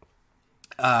money.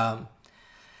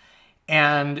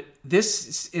 And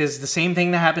this is the same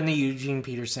thing that happened to Eugene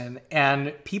Peterson.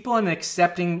 And people in an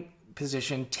accepting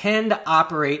position tend to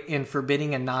operate in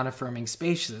forbidding and non-affirming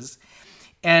spaces.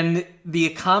 And the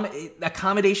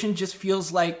accommodation just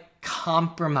feels like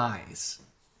compromise.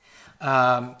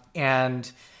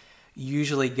 And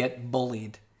usually get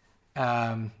bullied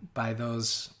by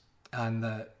those on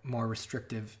the more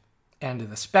restrictive end of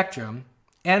the spectrum.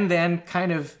 And then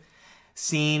kind of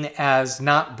seen as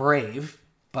not brave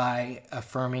by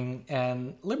affirming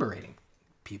and liberating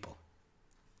people.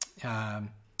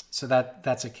 So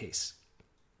that's a case.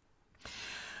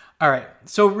 All right.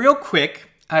 So real quick,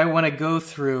 I want to go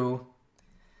through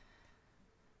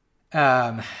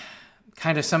kind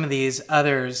of some of these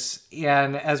others.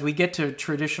 And as we get to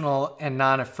traditional and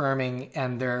non-affirming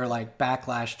and their like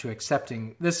backlash to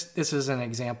accepting, this is an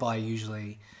example I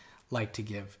usually like to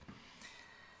give.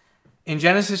 In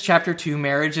Genesis chapter 2,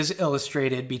 marriage is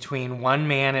illustrated between one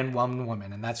man and one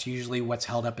woman, and that's usually what's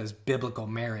held up as biblical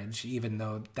marriage, even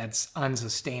though that's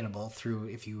unsustainable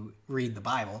if you read the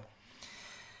Bible.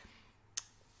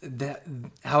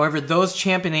 However, those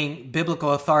championing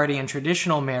biblical authority and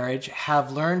traditional marriage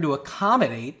have learned to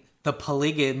accommodate the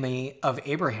polygamy of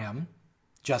Abraham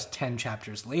just 10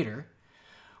 chapters later,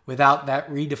 without that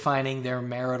redefining their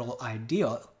marital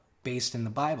ideal based in the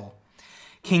Bible.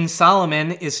 King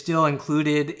Solomon is still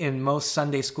included in most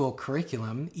Sunday school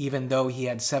curriculum, even though he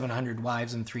had 700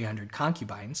 wives and 300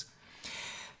 concubines.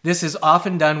 This is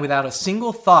often done without a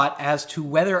single thought as to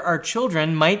whether our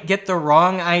children might get the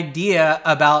wrong idea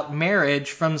about marriage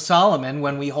from Solomon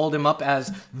when we hold him up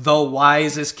as the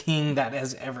wisest king that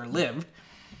has ever lived.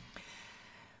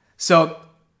 So,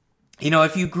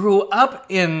 if you grew up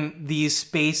in these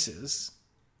spaces,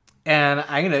 and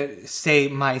I'm going to say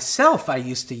myself, I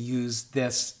used to use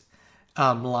this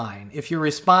line. If your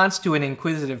response to an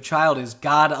inquisitive child is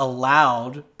God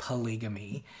allowed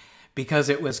polygamy because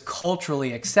it was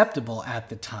culturally acceptable at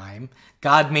the time,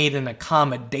 God made an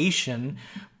accommodation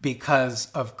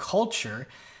because of culture,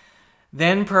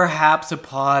 then perhaps a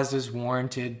pause is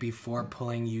warranted before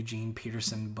pulling Eugene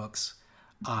Peterson books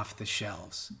off the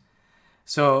shelves.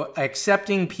 So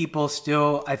accepting people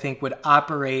still, I think, would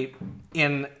operate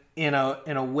in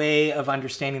a way of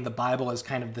understanding the Bible as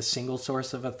kind of the single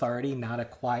source of authority, not a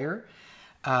choir.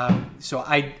 So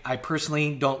I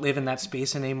personally don't live in that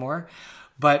space anymore,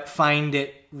 but find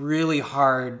it really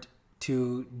hard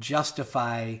to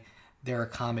justify their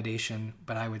accommodation.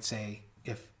 But I would say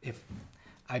if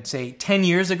I'd say 10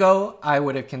 years ago, I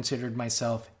would have considered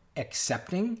myself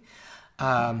accepting.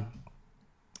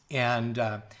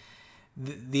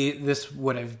 This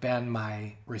would have been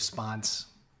my response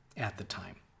at the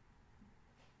time.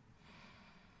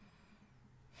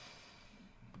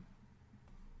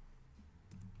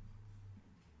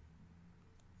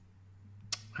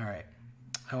 All right.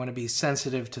 I want to be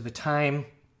sensitive to the time.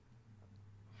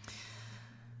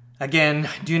 Again,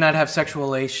 do not have sexual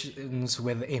relations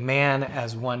with a man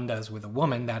as one does with a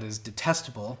woman. That is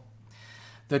detestable.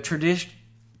 The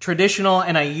traditional,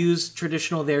 and I use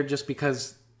traditional there just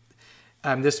because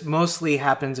this mostly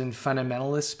happens in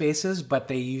fundamentalist spaces, but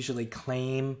they usually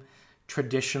claim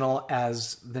traditional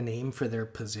as the name for their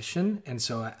position. And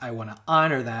so I want to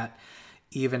honor that,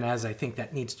 even as I think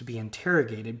that needs to be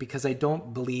interrogated, because I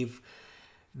don't believe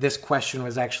this question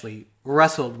was actually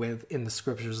wrestled with in the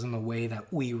scriptures in the way that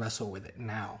we wrestle with it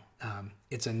now.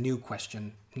 It's a new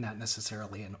question, not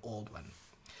necessarily an old one.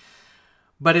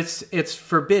 But it's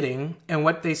forbidding, and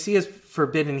what they see as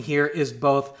forbidden here is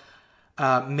both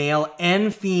male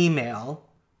and female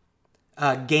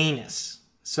gayness.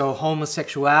 So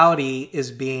homosexuality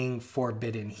is being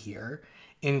forbidden here,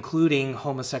 including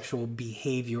homosexual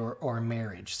behavior or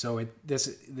marriage. So this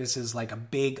is like a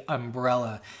big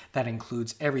umbrella that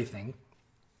includes everything.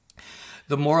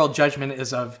 The moral judgment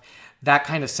is of that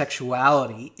kind of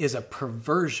sexuality is a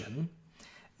perversion.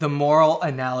 The moral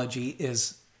analogy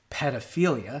is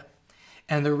pedophilia.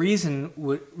 And the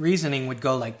reasoning would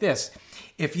go like this.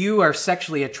 If you are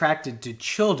sexually attracted to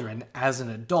children as an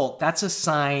adult, that's a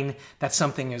sign that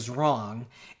something is wrong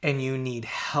and you need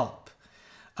help.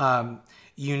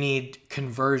 You need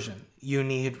conversion. You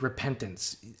need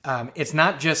repentance. It's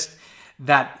not just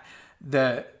that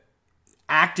the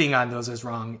acting on those is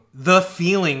wrong. The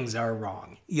feelings are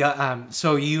wrong.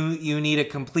 So you need a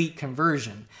complete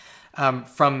conversion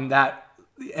from that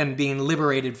and being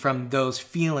liberated from those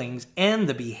feelings and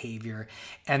the behavior.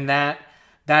 And that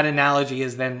analogy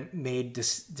is then made to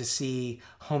see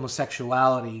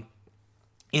homosexuality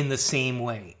in the same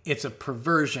way. It's a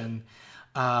perversion.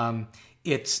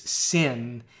 It's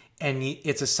sin, and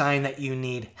it's a sign that you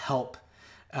need help.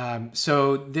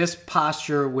 So this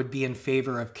posture would be in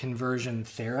favor of conversion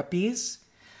therapies,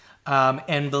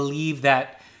 and believe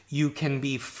that you can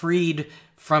be freed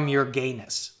from your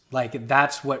gayness. Like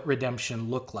that's what redemption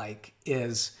looked like,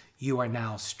 is you are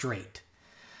now straight.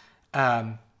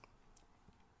 The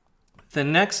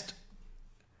next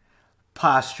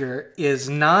posture is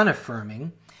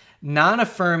non-affirming.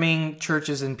 Non-affirming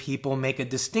churches and people make a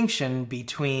distinction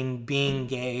between being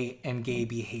gay and gay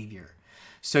behavior.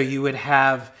 So you would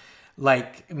have,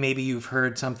 like, maybe you've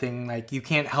heard something like, you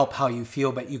can't help how you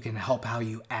feel, but you can help how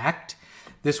you act.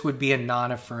 This would be a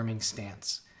non-affirming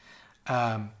stance.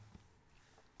 And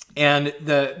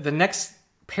the next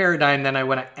paradigm that I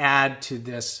want to add to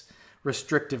this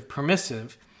restrictive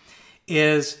permissive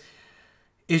is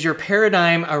your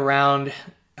paradigm around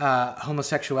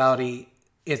homosexuality,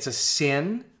 it's a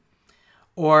sin,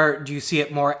 or do you see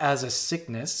it more as a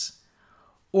sickness,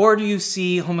 or do you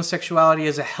see homosexuality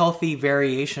as a healthy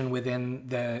variation within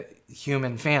the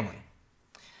human family?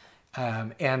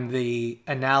 And the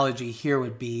analogy here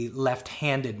would be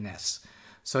left-handedness.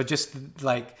 So just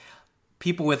like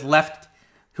people with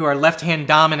who are left-hand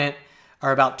dominant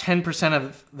are about 10%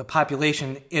 of the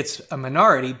population. It's a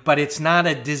minority, but it's not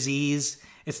a disease.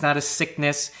 It's not a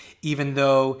sickness, even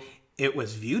though it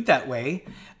was viewed that way.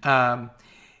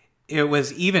 It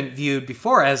was even viewed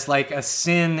before as like a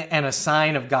sin and a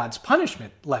sign of God's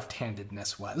punishment,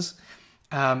 left-handedness was.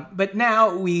 But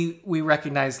now we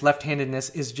recognize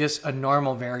left-handedness is just a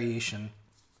normal variation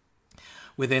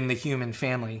within the human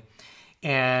family.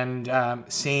 And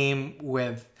same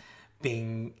with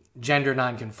being gender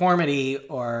nonconformity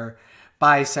or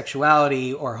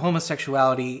bisexuality or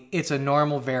homosexuality. It's a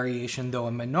normal variation, though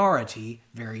a minority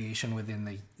variation within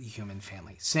the human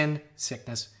family. Sin,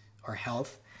 sickness, or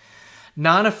health.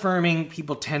 Non-affirming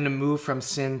people tend to move from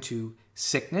sin to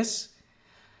sickness.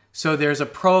 So there's a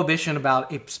prohibition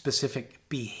about a specific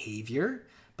behavior,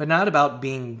 but not about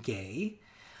being gay.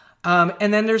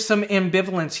 And then there's some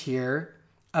ambivalence here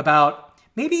about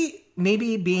maybe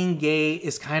being gay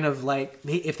is kind of like,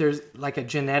 if there's like a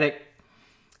genetic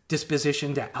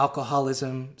disposition to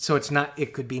alcoholism, so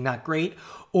it could be not great,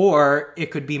 or it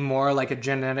could be more like a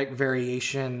genetic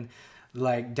variation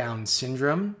like Down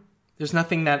syndrome. There's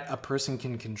nothing that a person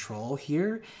can control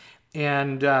here.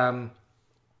 And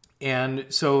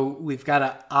so we've got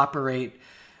to operate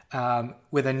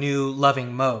with a new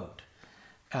loving mode.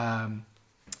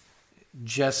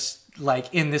 Just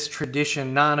like in this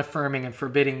tradition, non-affirming and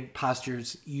forbidding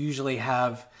postures usually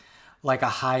have like a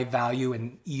high value,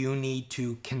 and you need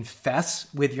to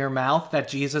confess with your mouth that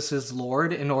Jesus is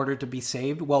Lord in order to be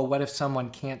saved. Well, what if someone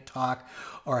can't talk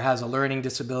or has a learning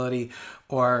disability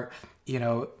or,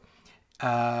 will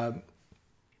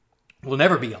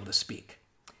never be able to speak?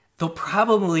 They'll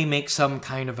probably make some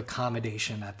kind of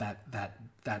accommodation at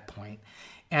that point.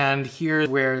 And here's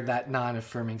where that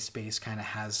non-affirming space kind of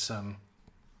has some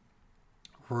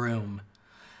room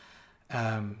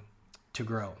to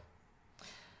grow.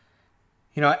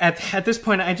 At this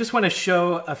point, I just want to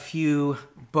show a few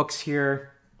books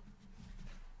here.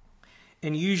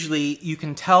 And usually you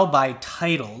can tell by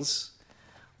titles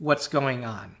what's going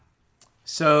on.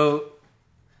 So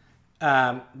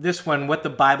this one, What the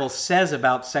Bible Says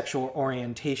About Sexual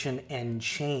Orientation and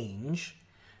Change,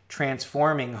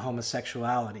 Transforming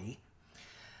Homosexuality.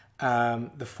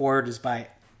 The foreword is by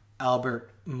Albert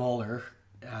Mohler,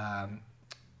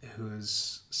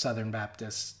 who's Southern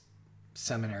Baptist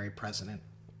Seminary president.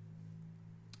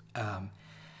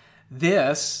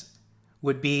 This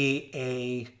would be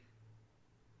a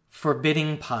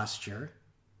forbidding posture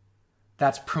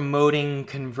that's promoting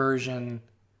conversion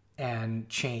and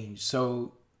change.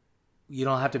 So you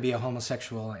don't have to be a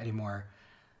homosexual anymore.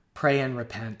 Pray and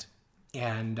repent,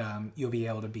 and you'll be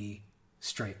able to be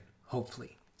straight,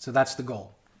 hopefully. So that's the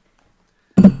goal.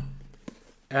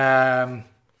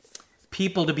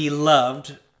 People to be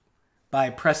loved by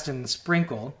Preston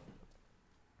Sprinkle.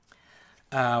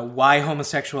 Why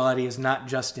homosexuality is not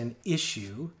just an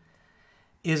issue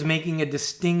is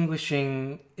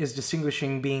distinguishing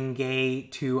being gay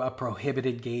to a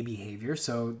prohibited gay behavior.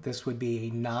 So this would be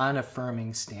a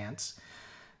non-affirming stance.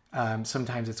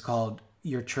 Sometimes it's called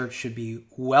your church should be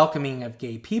welcoming of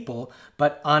gay people,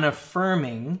 but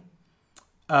unaffirming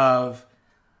of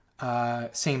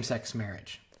same-sex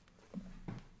marriage.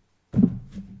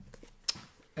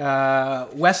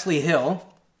 Wesley Hill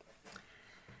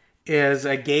is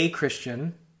a gay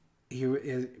Christian. He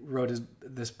wrote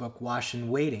this book, Wash and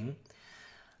Waiting.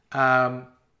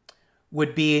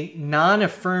 Would be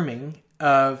non-affirming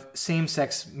of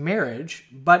same-sex marriage,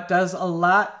 but does a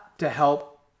lot to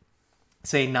help,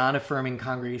 say, non-affirming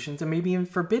congregations and maybe even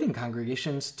forbidding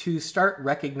congregations to start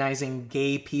recognizing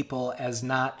gay people as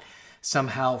not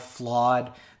somehow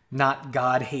flawed, not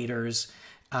God haters,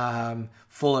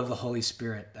 full of the Holy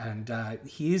Spirit. And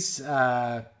he's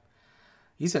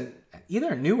either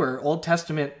a new or Old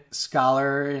Testament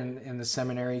scholar in the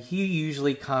seminary. He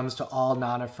usually comes to all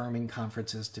non-affirming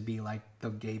conferences to be like the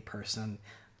gay person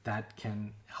that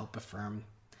can help affirm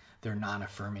their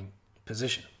non-affirming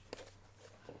position.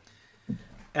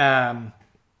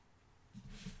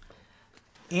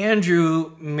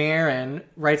 Andrew Marin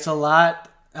writes a lot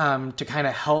to kind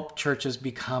of help churches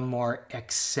become more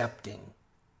accepting.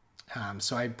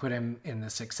 So I put him in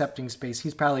this accepting space.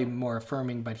 He's probably more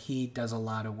affirming, but he does a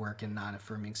lot of work in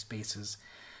non-affirming spaces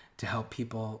to help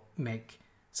people make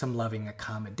some loving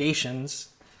accommodations.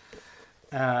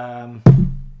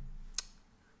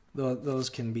 Those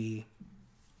can be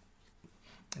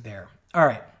there. All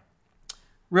right.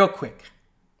 Real quick.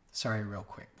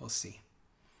 We'll see.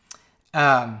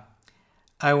 I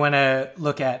want to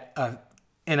look at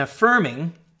an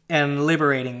affirming and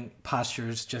liberating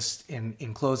postures just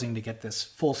in closing to get this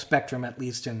full spectrum, at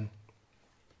least in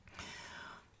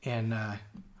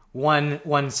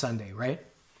one Sunday, right?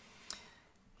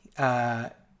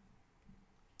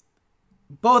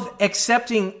 Both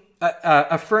accepting,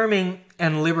 affirming,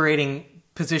 and liberating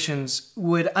positions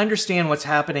would understand what's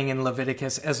happening in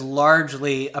Leviticus as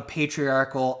largely a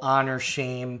patriarchal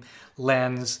honor-shame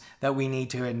lens that we need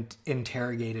to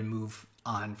interrogate and move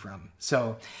on from.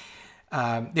 So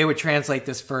they would translate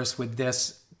this verse with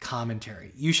this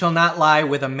commentary. You shall not lie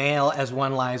with a male as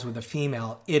one lies with a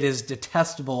female. It is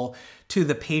detestable to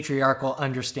the patriarchal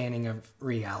understanding of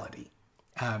reality.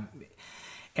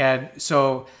 And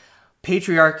so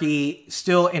patriarchy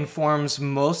still informs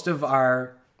most of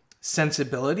our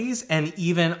sensibilities and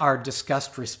even our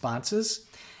disgust responses.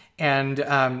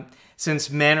 And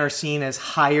since men are seen as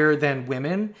higher than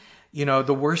women, you know,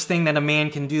 the worst thing that a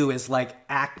man can do is like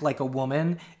act like a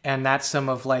woman. And that's some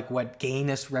of like what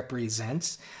gayness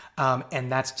represents.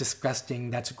 And that's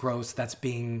disgusting. That's gross. That's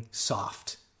being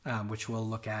soft, which we'll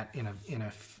look at in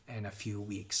a few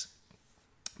weeks.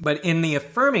 But in the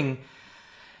affirming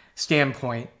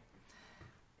standpoint,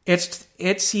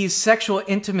 it sees sexual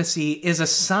intimacy is a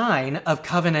sign of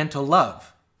covenantal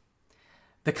love.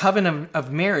 The covenant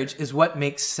of marriage is what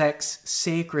makes sex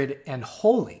sacred and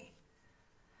holy.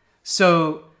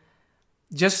 So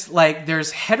just like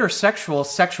there's heterosexual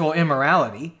sexual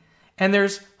immorality and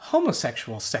there's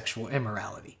homosexual sexual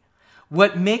immorality,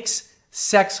 what makes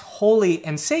sex holy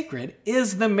and sacred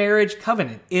is the marriage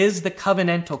covenant, is the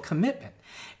covenantal commitment.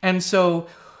 And so,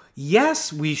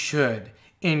 yes, we should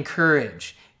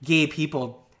encourage gay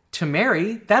people to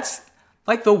marry. That's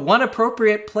like the one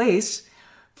appropriate place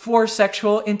for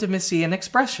sexual intimacy and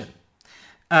expression.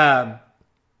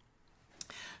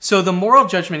 So the moral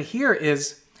judgment here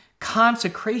is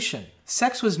consecration.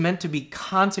 Sex was meant to be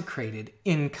consecrated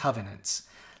in covenants.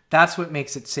 That's what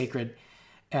makes it sacred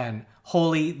and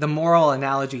holy. The moral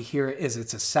analogy here is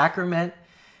it's a sacrament.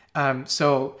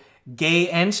 So gay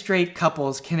and straight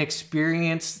couples can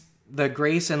experience the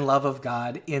grace and love of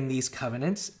God in these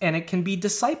covenants, and it can be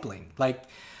discipling. Like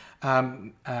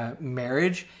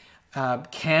marriage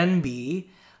can be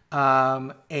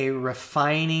a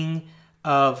refining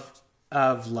of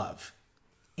love.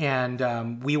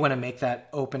 And we want to make that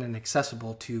open and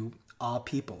accessible to all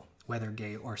people, whether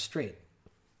gay or straight.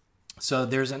 So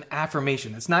there's an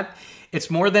affirmation. It's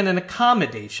more than an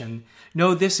accommodation.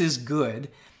 No, this is good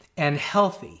and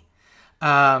healthy.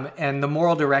 And the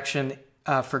moral direction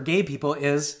for gay people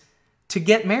is to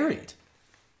get married.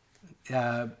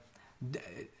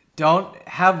 Don't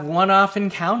have one-off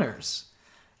encounters.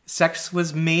 Sex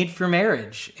was made for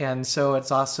marriage, and so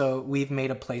it's also, we've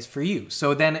made a place for you.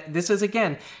 So then this is,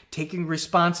 again, taking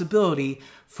responsibility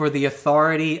for the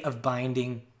authority of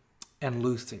binding and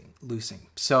loosing.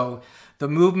 So the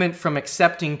movement from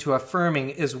accepting to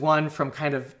affirming is one from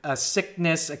kind of a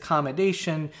sickness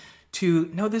accommodation to,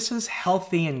 no, this is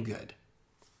healthy and good.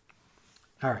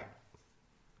 All right.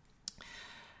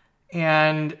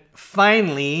 And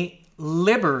finally,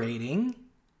 liberating.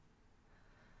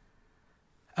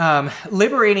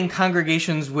 Liberating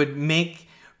congregations would make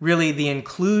really the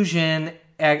inclusion,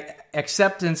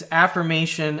 acceptance,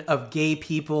 affirmation of gay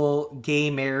people,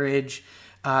 gay marriage,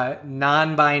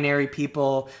 non-binary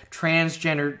people,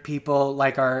 transgender people,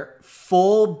 like our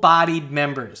full-bodied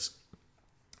members,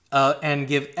 and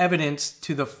give evidence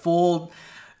to the full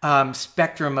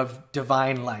spectrum of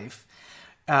divine life.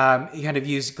 You kind of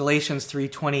use Galatians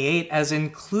 3:28 as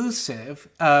inclusive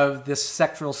of this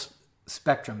sexual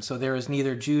spectrum. So there is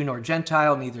neither Jew nor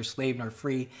Gentile, neither slave nor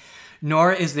free,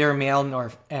 nor is there male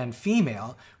nor and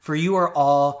female, for you are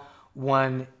all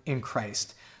one in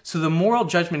Christ. So the moral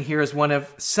judgment here is one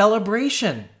of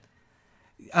celebration.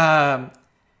 You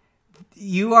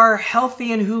are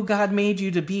healthy in who God made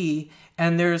you to be,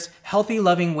 and there's healthy,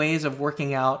 loving ways of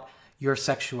working out your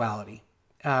sexuality.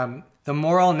 The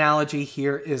moral analogy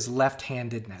here is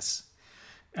left-handedness.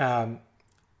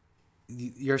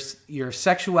 Your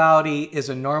sexuality is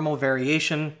a normal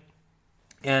variation,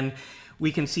 and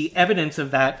we can see evidence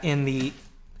of that in the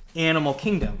animal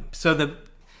kingdom. So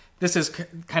this is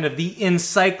kind of the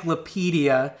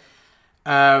encyclopedia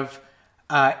of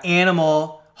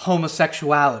animal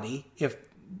homosexuality. If,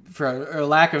 for a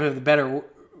lack of a better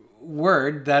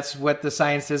word, that's what the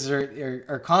scientists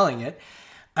are calling it.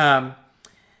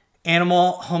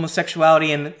 Animal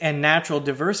homosexuality and natural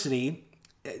diversity.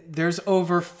 There's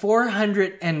over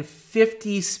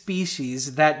 450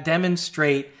 species that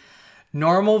demonstrate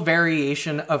normal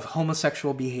variation of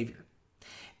homosexual behavior.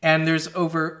 And there's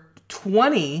over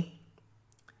 20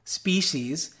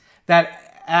 species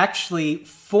that actually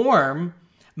form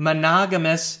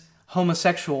monogamous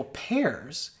homosexual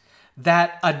pairs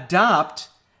that adopt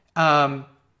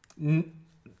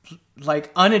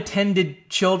like unattended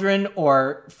children,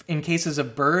 or in cases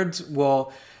of birds,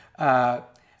 will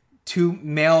two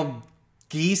male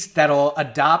geese that'll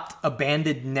adopt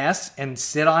abandoned nests and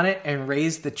sit on it and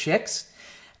raise the chicks.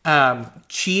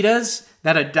 Cheetahs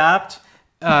that adopt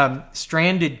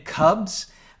stranded cubs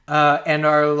and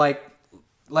are like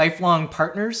lifelong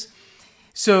partners.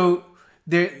 So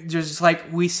there's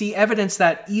like, we see evidence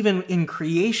that even in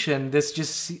creation, this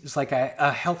just is like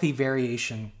a healthy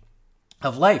variation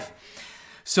of life.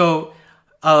 So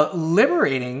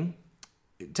liberating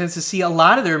tends to see a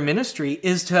lot of their ministry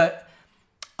is to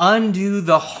undo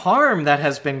the harm that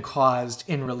has been caused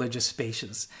in religious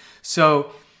spaces.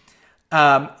 So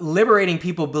liberating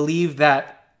people believe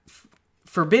that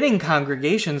forbidding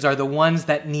congregations are the ones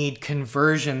that need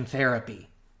conversion therapy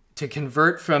to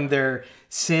convert from their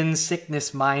sin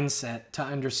sickness mindset to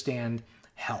understand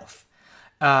health,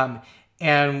 and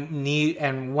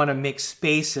want to make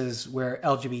spaces where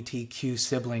LGBTQ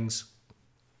siblings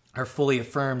are fully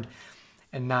affirmed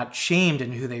and not shamed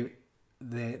in who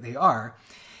they are.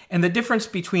 And the difference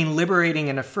between liberating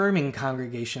and affirming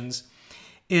congregations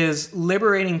is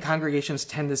liberating congregations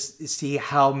tend to see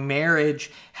how marriage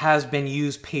has been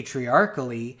used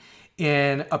patriarchally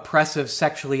in oppressive,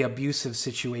 sexually abusive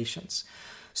situations.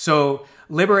 So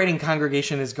liberating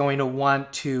congregation is going to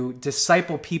want to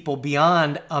disciple people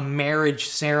beyond a marriage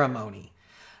ceremony,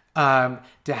 to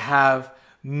have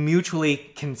mutually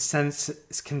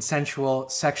consensual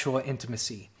sexual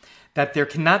intimacy, that there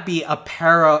cannot be a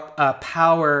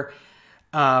power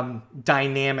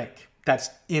dynamic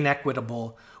that's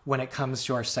inequitable when it comes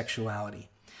to our sexuality.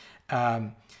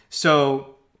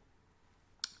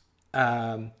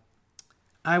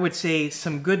 I would say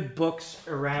some good books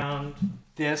around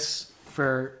this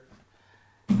for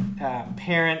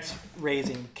parents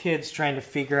raising kids, trying to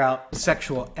figure out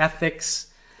sexual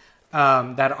ethics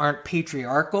that aren't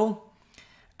patriarchal.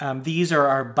 These are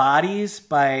Our Bodies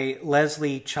by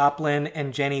Leslie Choplin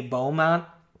and Jenny Beaumont.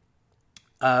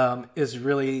 Is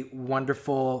really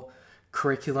wonderful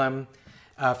curriculum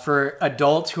for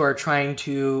adults who are trying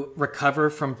to recover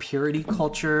from purity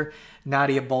culture.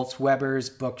 Nadia Bolz-Weber's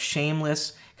book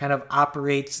Shameless kind of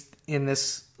operates in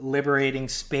this liberating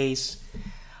space.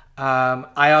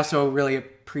 I also really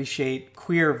appreciate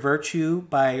Queer Virtue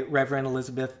by Reverend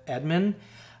Elizabeth Edmond.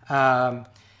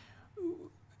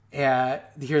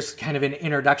 Here's kind of an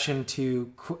introduction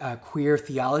to queer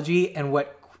theology and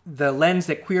what the lens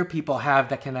that queer people have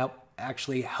that can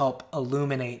actually help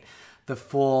illuminate the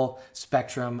full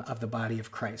spectrum of the body of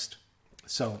Christ.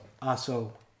 So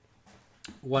also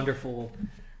wonderful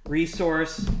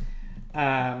resource.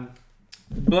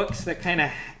 Books that kind of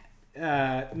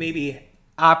maybe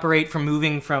operate from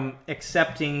moving from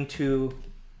accepting to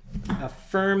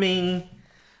affirming.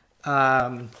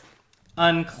 Unclobber.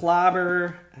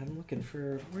 I'm looking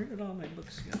for, where did all my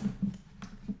books go?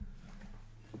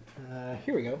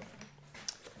 Here we go.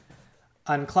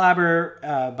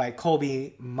 Unclobber by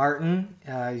Colby Martin.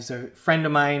 He's a friend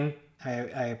of mine.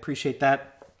 I appreciate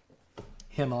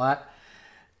him a lot.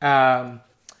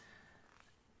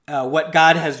 What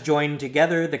God Has Joined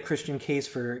Together, The Christian Case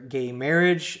for Gay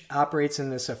Marriage, operates in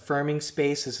this affirming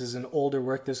space. This is an older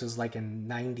work. This is like in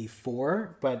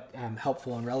 94, but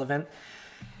helpful and relevant.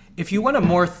 If you want a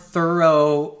more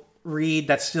thorough read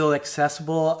that's still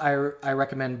accessible, I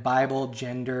recommend Bible,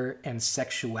 Gender, and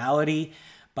Sexuality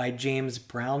by James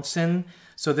Brownson.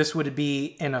 So this would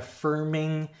be an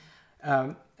affirming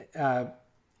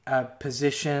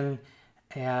position,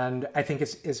 and I think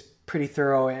it's pretty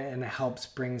thorough and helps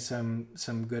bring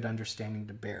some good understanding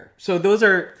to bear. So those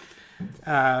are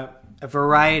a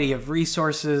variety of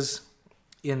resources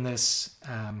in this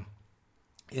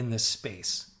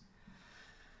space.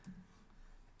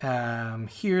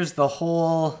 Here's the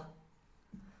whole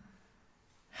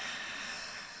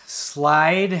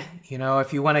slide. You know,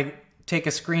 if you want to take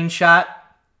a screenshot,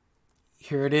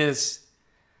 here it is.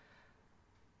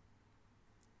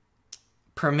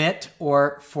 Permit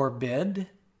or forbid,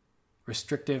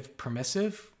 restrictive,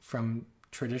 permissive, from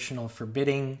traditional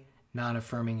forbidding,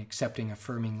 non-affirming, accepting,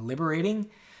 affirming, liberating.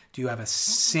 Do you have a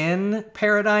sin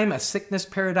paradigm, a sickness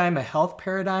paradigm, a health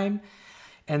paradigm?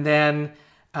 And then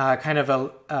kind of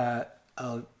a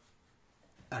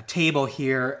table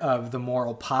here of the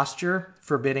moral posture: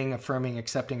 forbidding, affirming,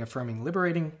 accepting, affirming,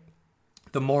 liberating.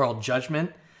 The moral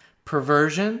judgment: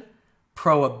 perversion,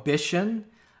 prohibition,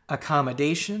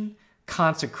 accommodation,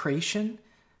 consecration,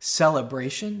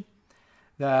 celebration.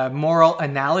 The moral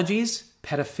analogies: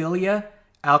 pedophilia,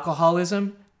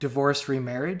 alcoholism, divorce,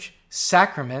 remarriage,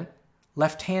 sacrament,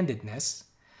 left-handedness.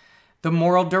 The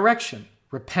moral direction: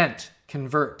 repent,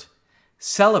 convert,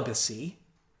 celibacy,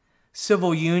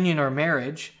 civil union or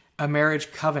marriage, a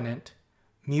marriage covenant,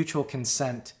 mutual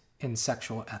consent, and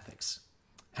sexual ethics.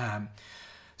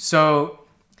 So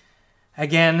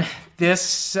again,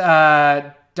 this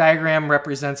diagram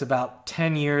represents about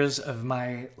 10 years of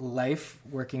my life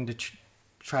working to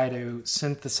try to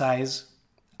synthesize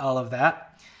all of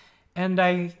that. And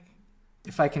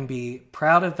if I can be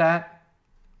proud of that,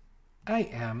 I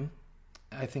am.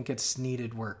 I think it's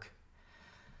needed work.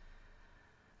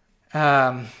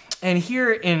 And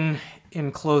here in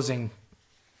closing,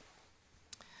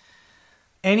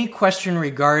 any question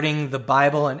regarding the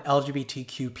Bible and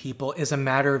LGBTQ people is a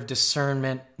matter of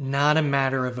discernment, not a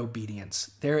matter of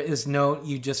obedience. There is no,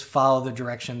 you just follow the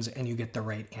directions and you get the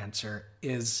right answer,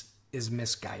 is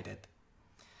misguided.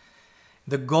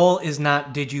 The goal is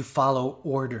not, did you follow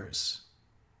orders?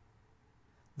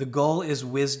 The goal is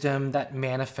wisdom that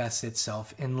manifests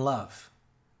itself in love.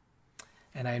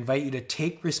 And I invite you to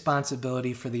take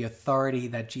responsibility for the authority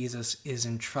that Jesus is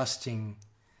entrusting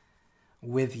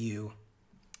with you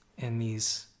in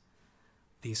these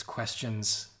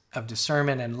questions of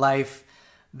discernment and life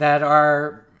that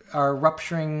are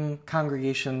rupturing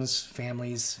congregations,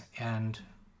 families, and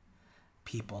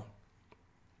people.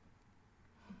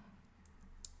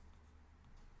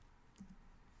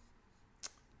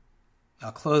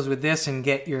 I'll close with this and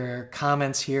get your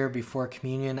comments here before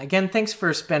communion. Again, thanks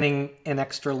for spending an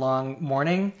extra long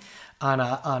morning on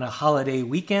a holiday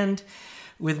weekend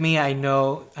with me. I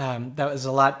know that was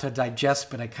a lot to digest,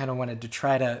 but I kind of wanted to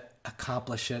try to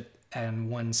accomplish it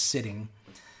in one sitting.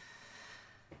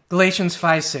 Galatians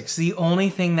 5:6, the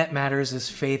only thing that matters is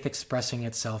faith expressing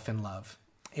itself in love.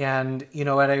 And you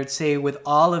know what I would say with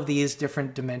all of these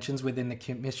different dimensions within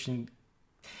the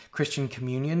Christian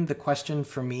communion, the question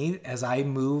for me as I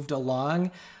moved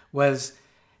along was,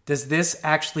 does this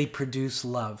actually produce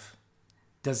love?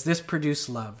 Does this produce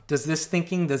love? Does this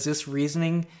thinking, does this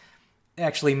reasoning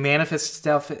actually manifest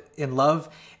itself in love?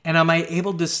 And am I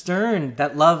able to discern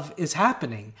that love is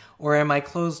happening, or am I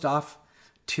closed off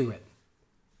to it?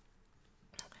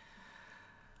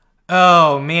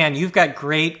 Oh man, you've got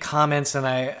great comments, and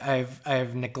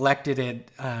I've neglected it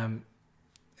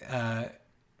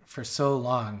for so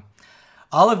long.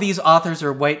 All of these authors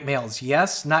are white males.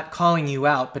 Yes, not calling you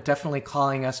out, but definitely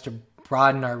calling us to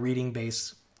broaden our reading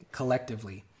base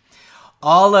collectively.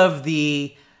 All of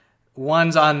the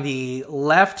ones on the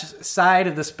left side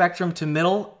of the spectrum to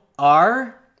middle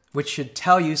are, which should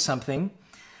tell you something.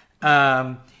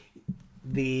 All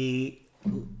the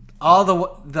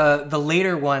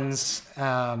later ones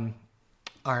are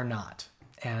not,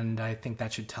 and I think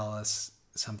that should tell us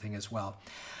something as well.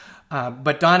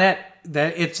 But Donette,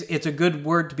 it's a good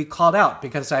word to be called out,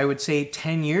 because I would say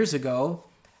 10 years ago,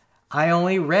 I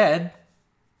only read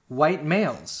white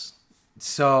males.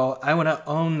 So I want to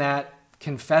own that,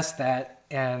 confess that,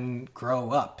 and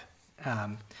grow up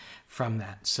from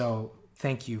that. So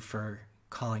thank you for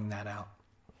calling that out.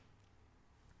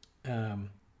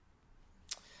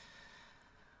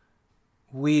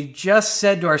 We just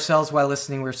said to ourselves while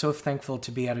listening, we're so thankful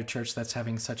to be at a church that's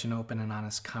having such an open and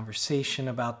honest conversation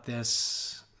about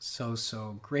this.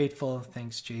 So grateful.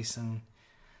 Thanks, Jason.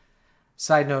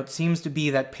 Side note, seems to be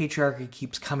that patriarchy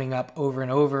keeps coming up over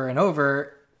and over and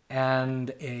over,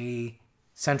 and a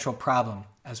central problem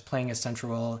as playing a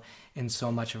central role in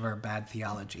so much of our bad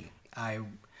theology. I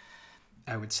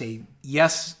would say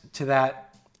yes to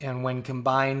that, and when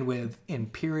combined with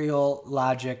imperial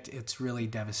logic, it's really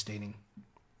devastating.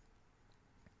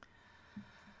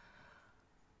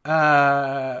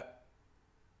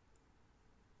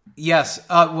 Yes.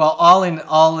 Well,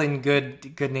 all in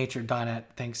good nature, Donette.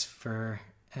 Thanks for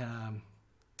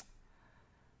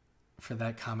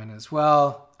that comment as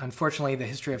well. Unfortunately, the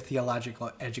history of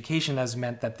theological education has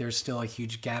meant that there's still a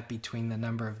huge gap between the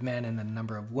number of men and the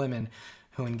number of women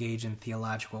who engage in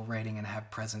theological writing and have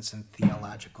presence in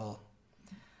theological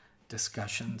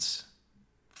discussions.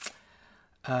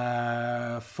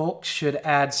 Folks should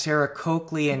add Sarah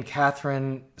Coakley and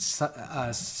Catherine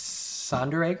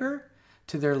Sonderegger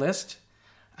to their list.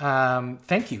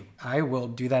 Thank you. I will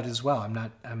do that as well.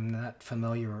 I'm not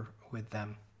familiar with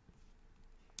them.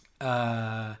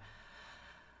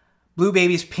 Blue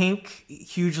Babies Pink,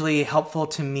 hugely helpful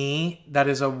to me. That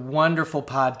is a wonderful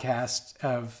podcast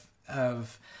of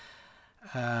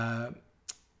a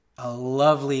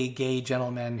lovely gay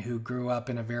gentleman who grew up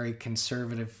in a very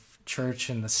conservative church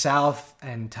in the South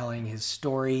and telling his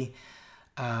story.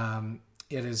 It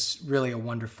is really a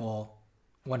wonderful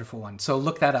one. So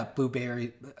look that up. Blue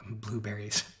Babies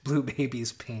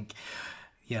Pink.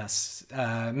 Yes.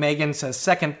 Megan says,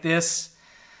 second this.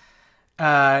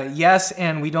 Yes,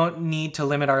 and we don't need to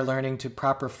limit our learning to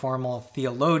proper formal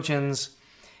theologians,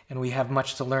 and we have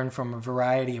much to learn from a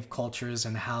variety of cultures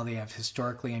and how they have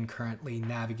historically and currently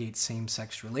navigate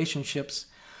same-sex relationships.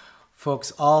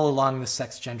 Folks all along the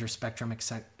sex-gender spectrum,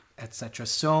 etc.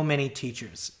 So many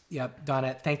teachers. Yep,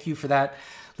 Donette, thank you for that.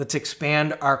 Let's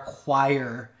expand our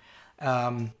choir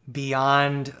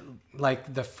beyond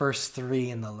like the first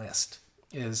three in the list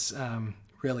is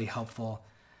really helpful,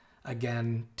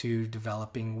 again, to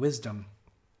developing wisdom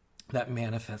that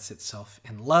manifests itself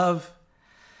in love.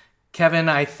 Kevin,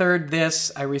 I third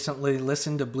this. I recently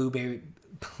listened to Blue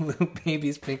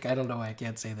Babies Pink. I don't know why I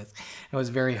can't say this. It was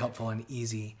very helpful and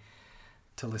easy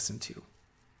to listen to.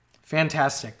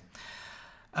 Fantastic.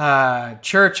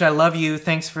 Church, I love you.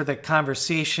 Thanks for the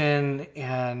conversation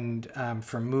and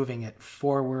for moving it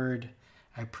forward.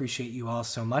 I appreciate you all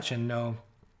so much, and know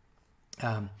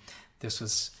this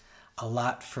was a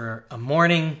lot for a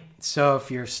morning. So if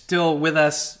you're still with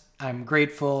us, I'm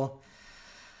grateful.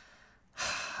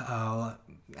 I'll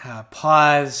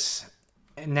pause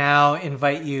now,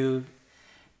 invite you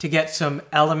to get some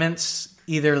elements,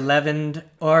 either leavened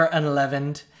or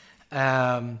unleavened,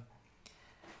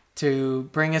 to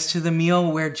bring us to the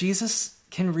meal where Jesus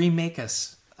can remake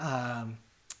us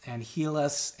and heal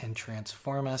us and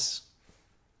transform us.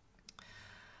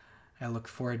 I look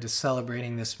forward to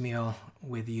celebrating this meal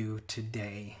with you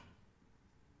today.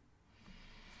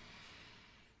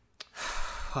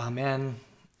 Amen.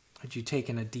 Would you take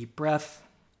in a deep breath?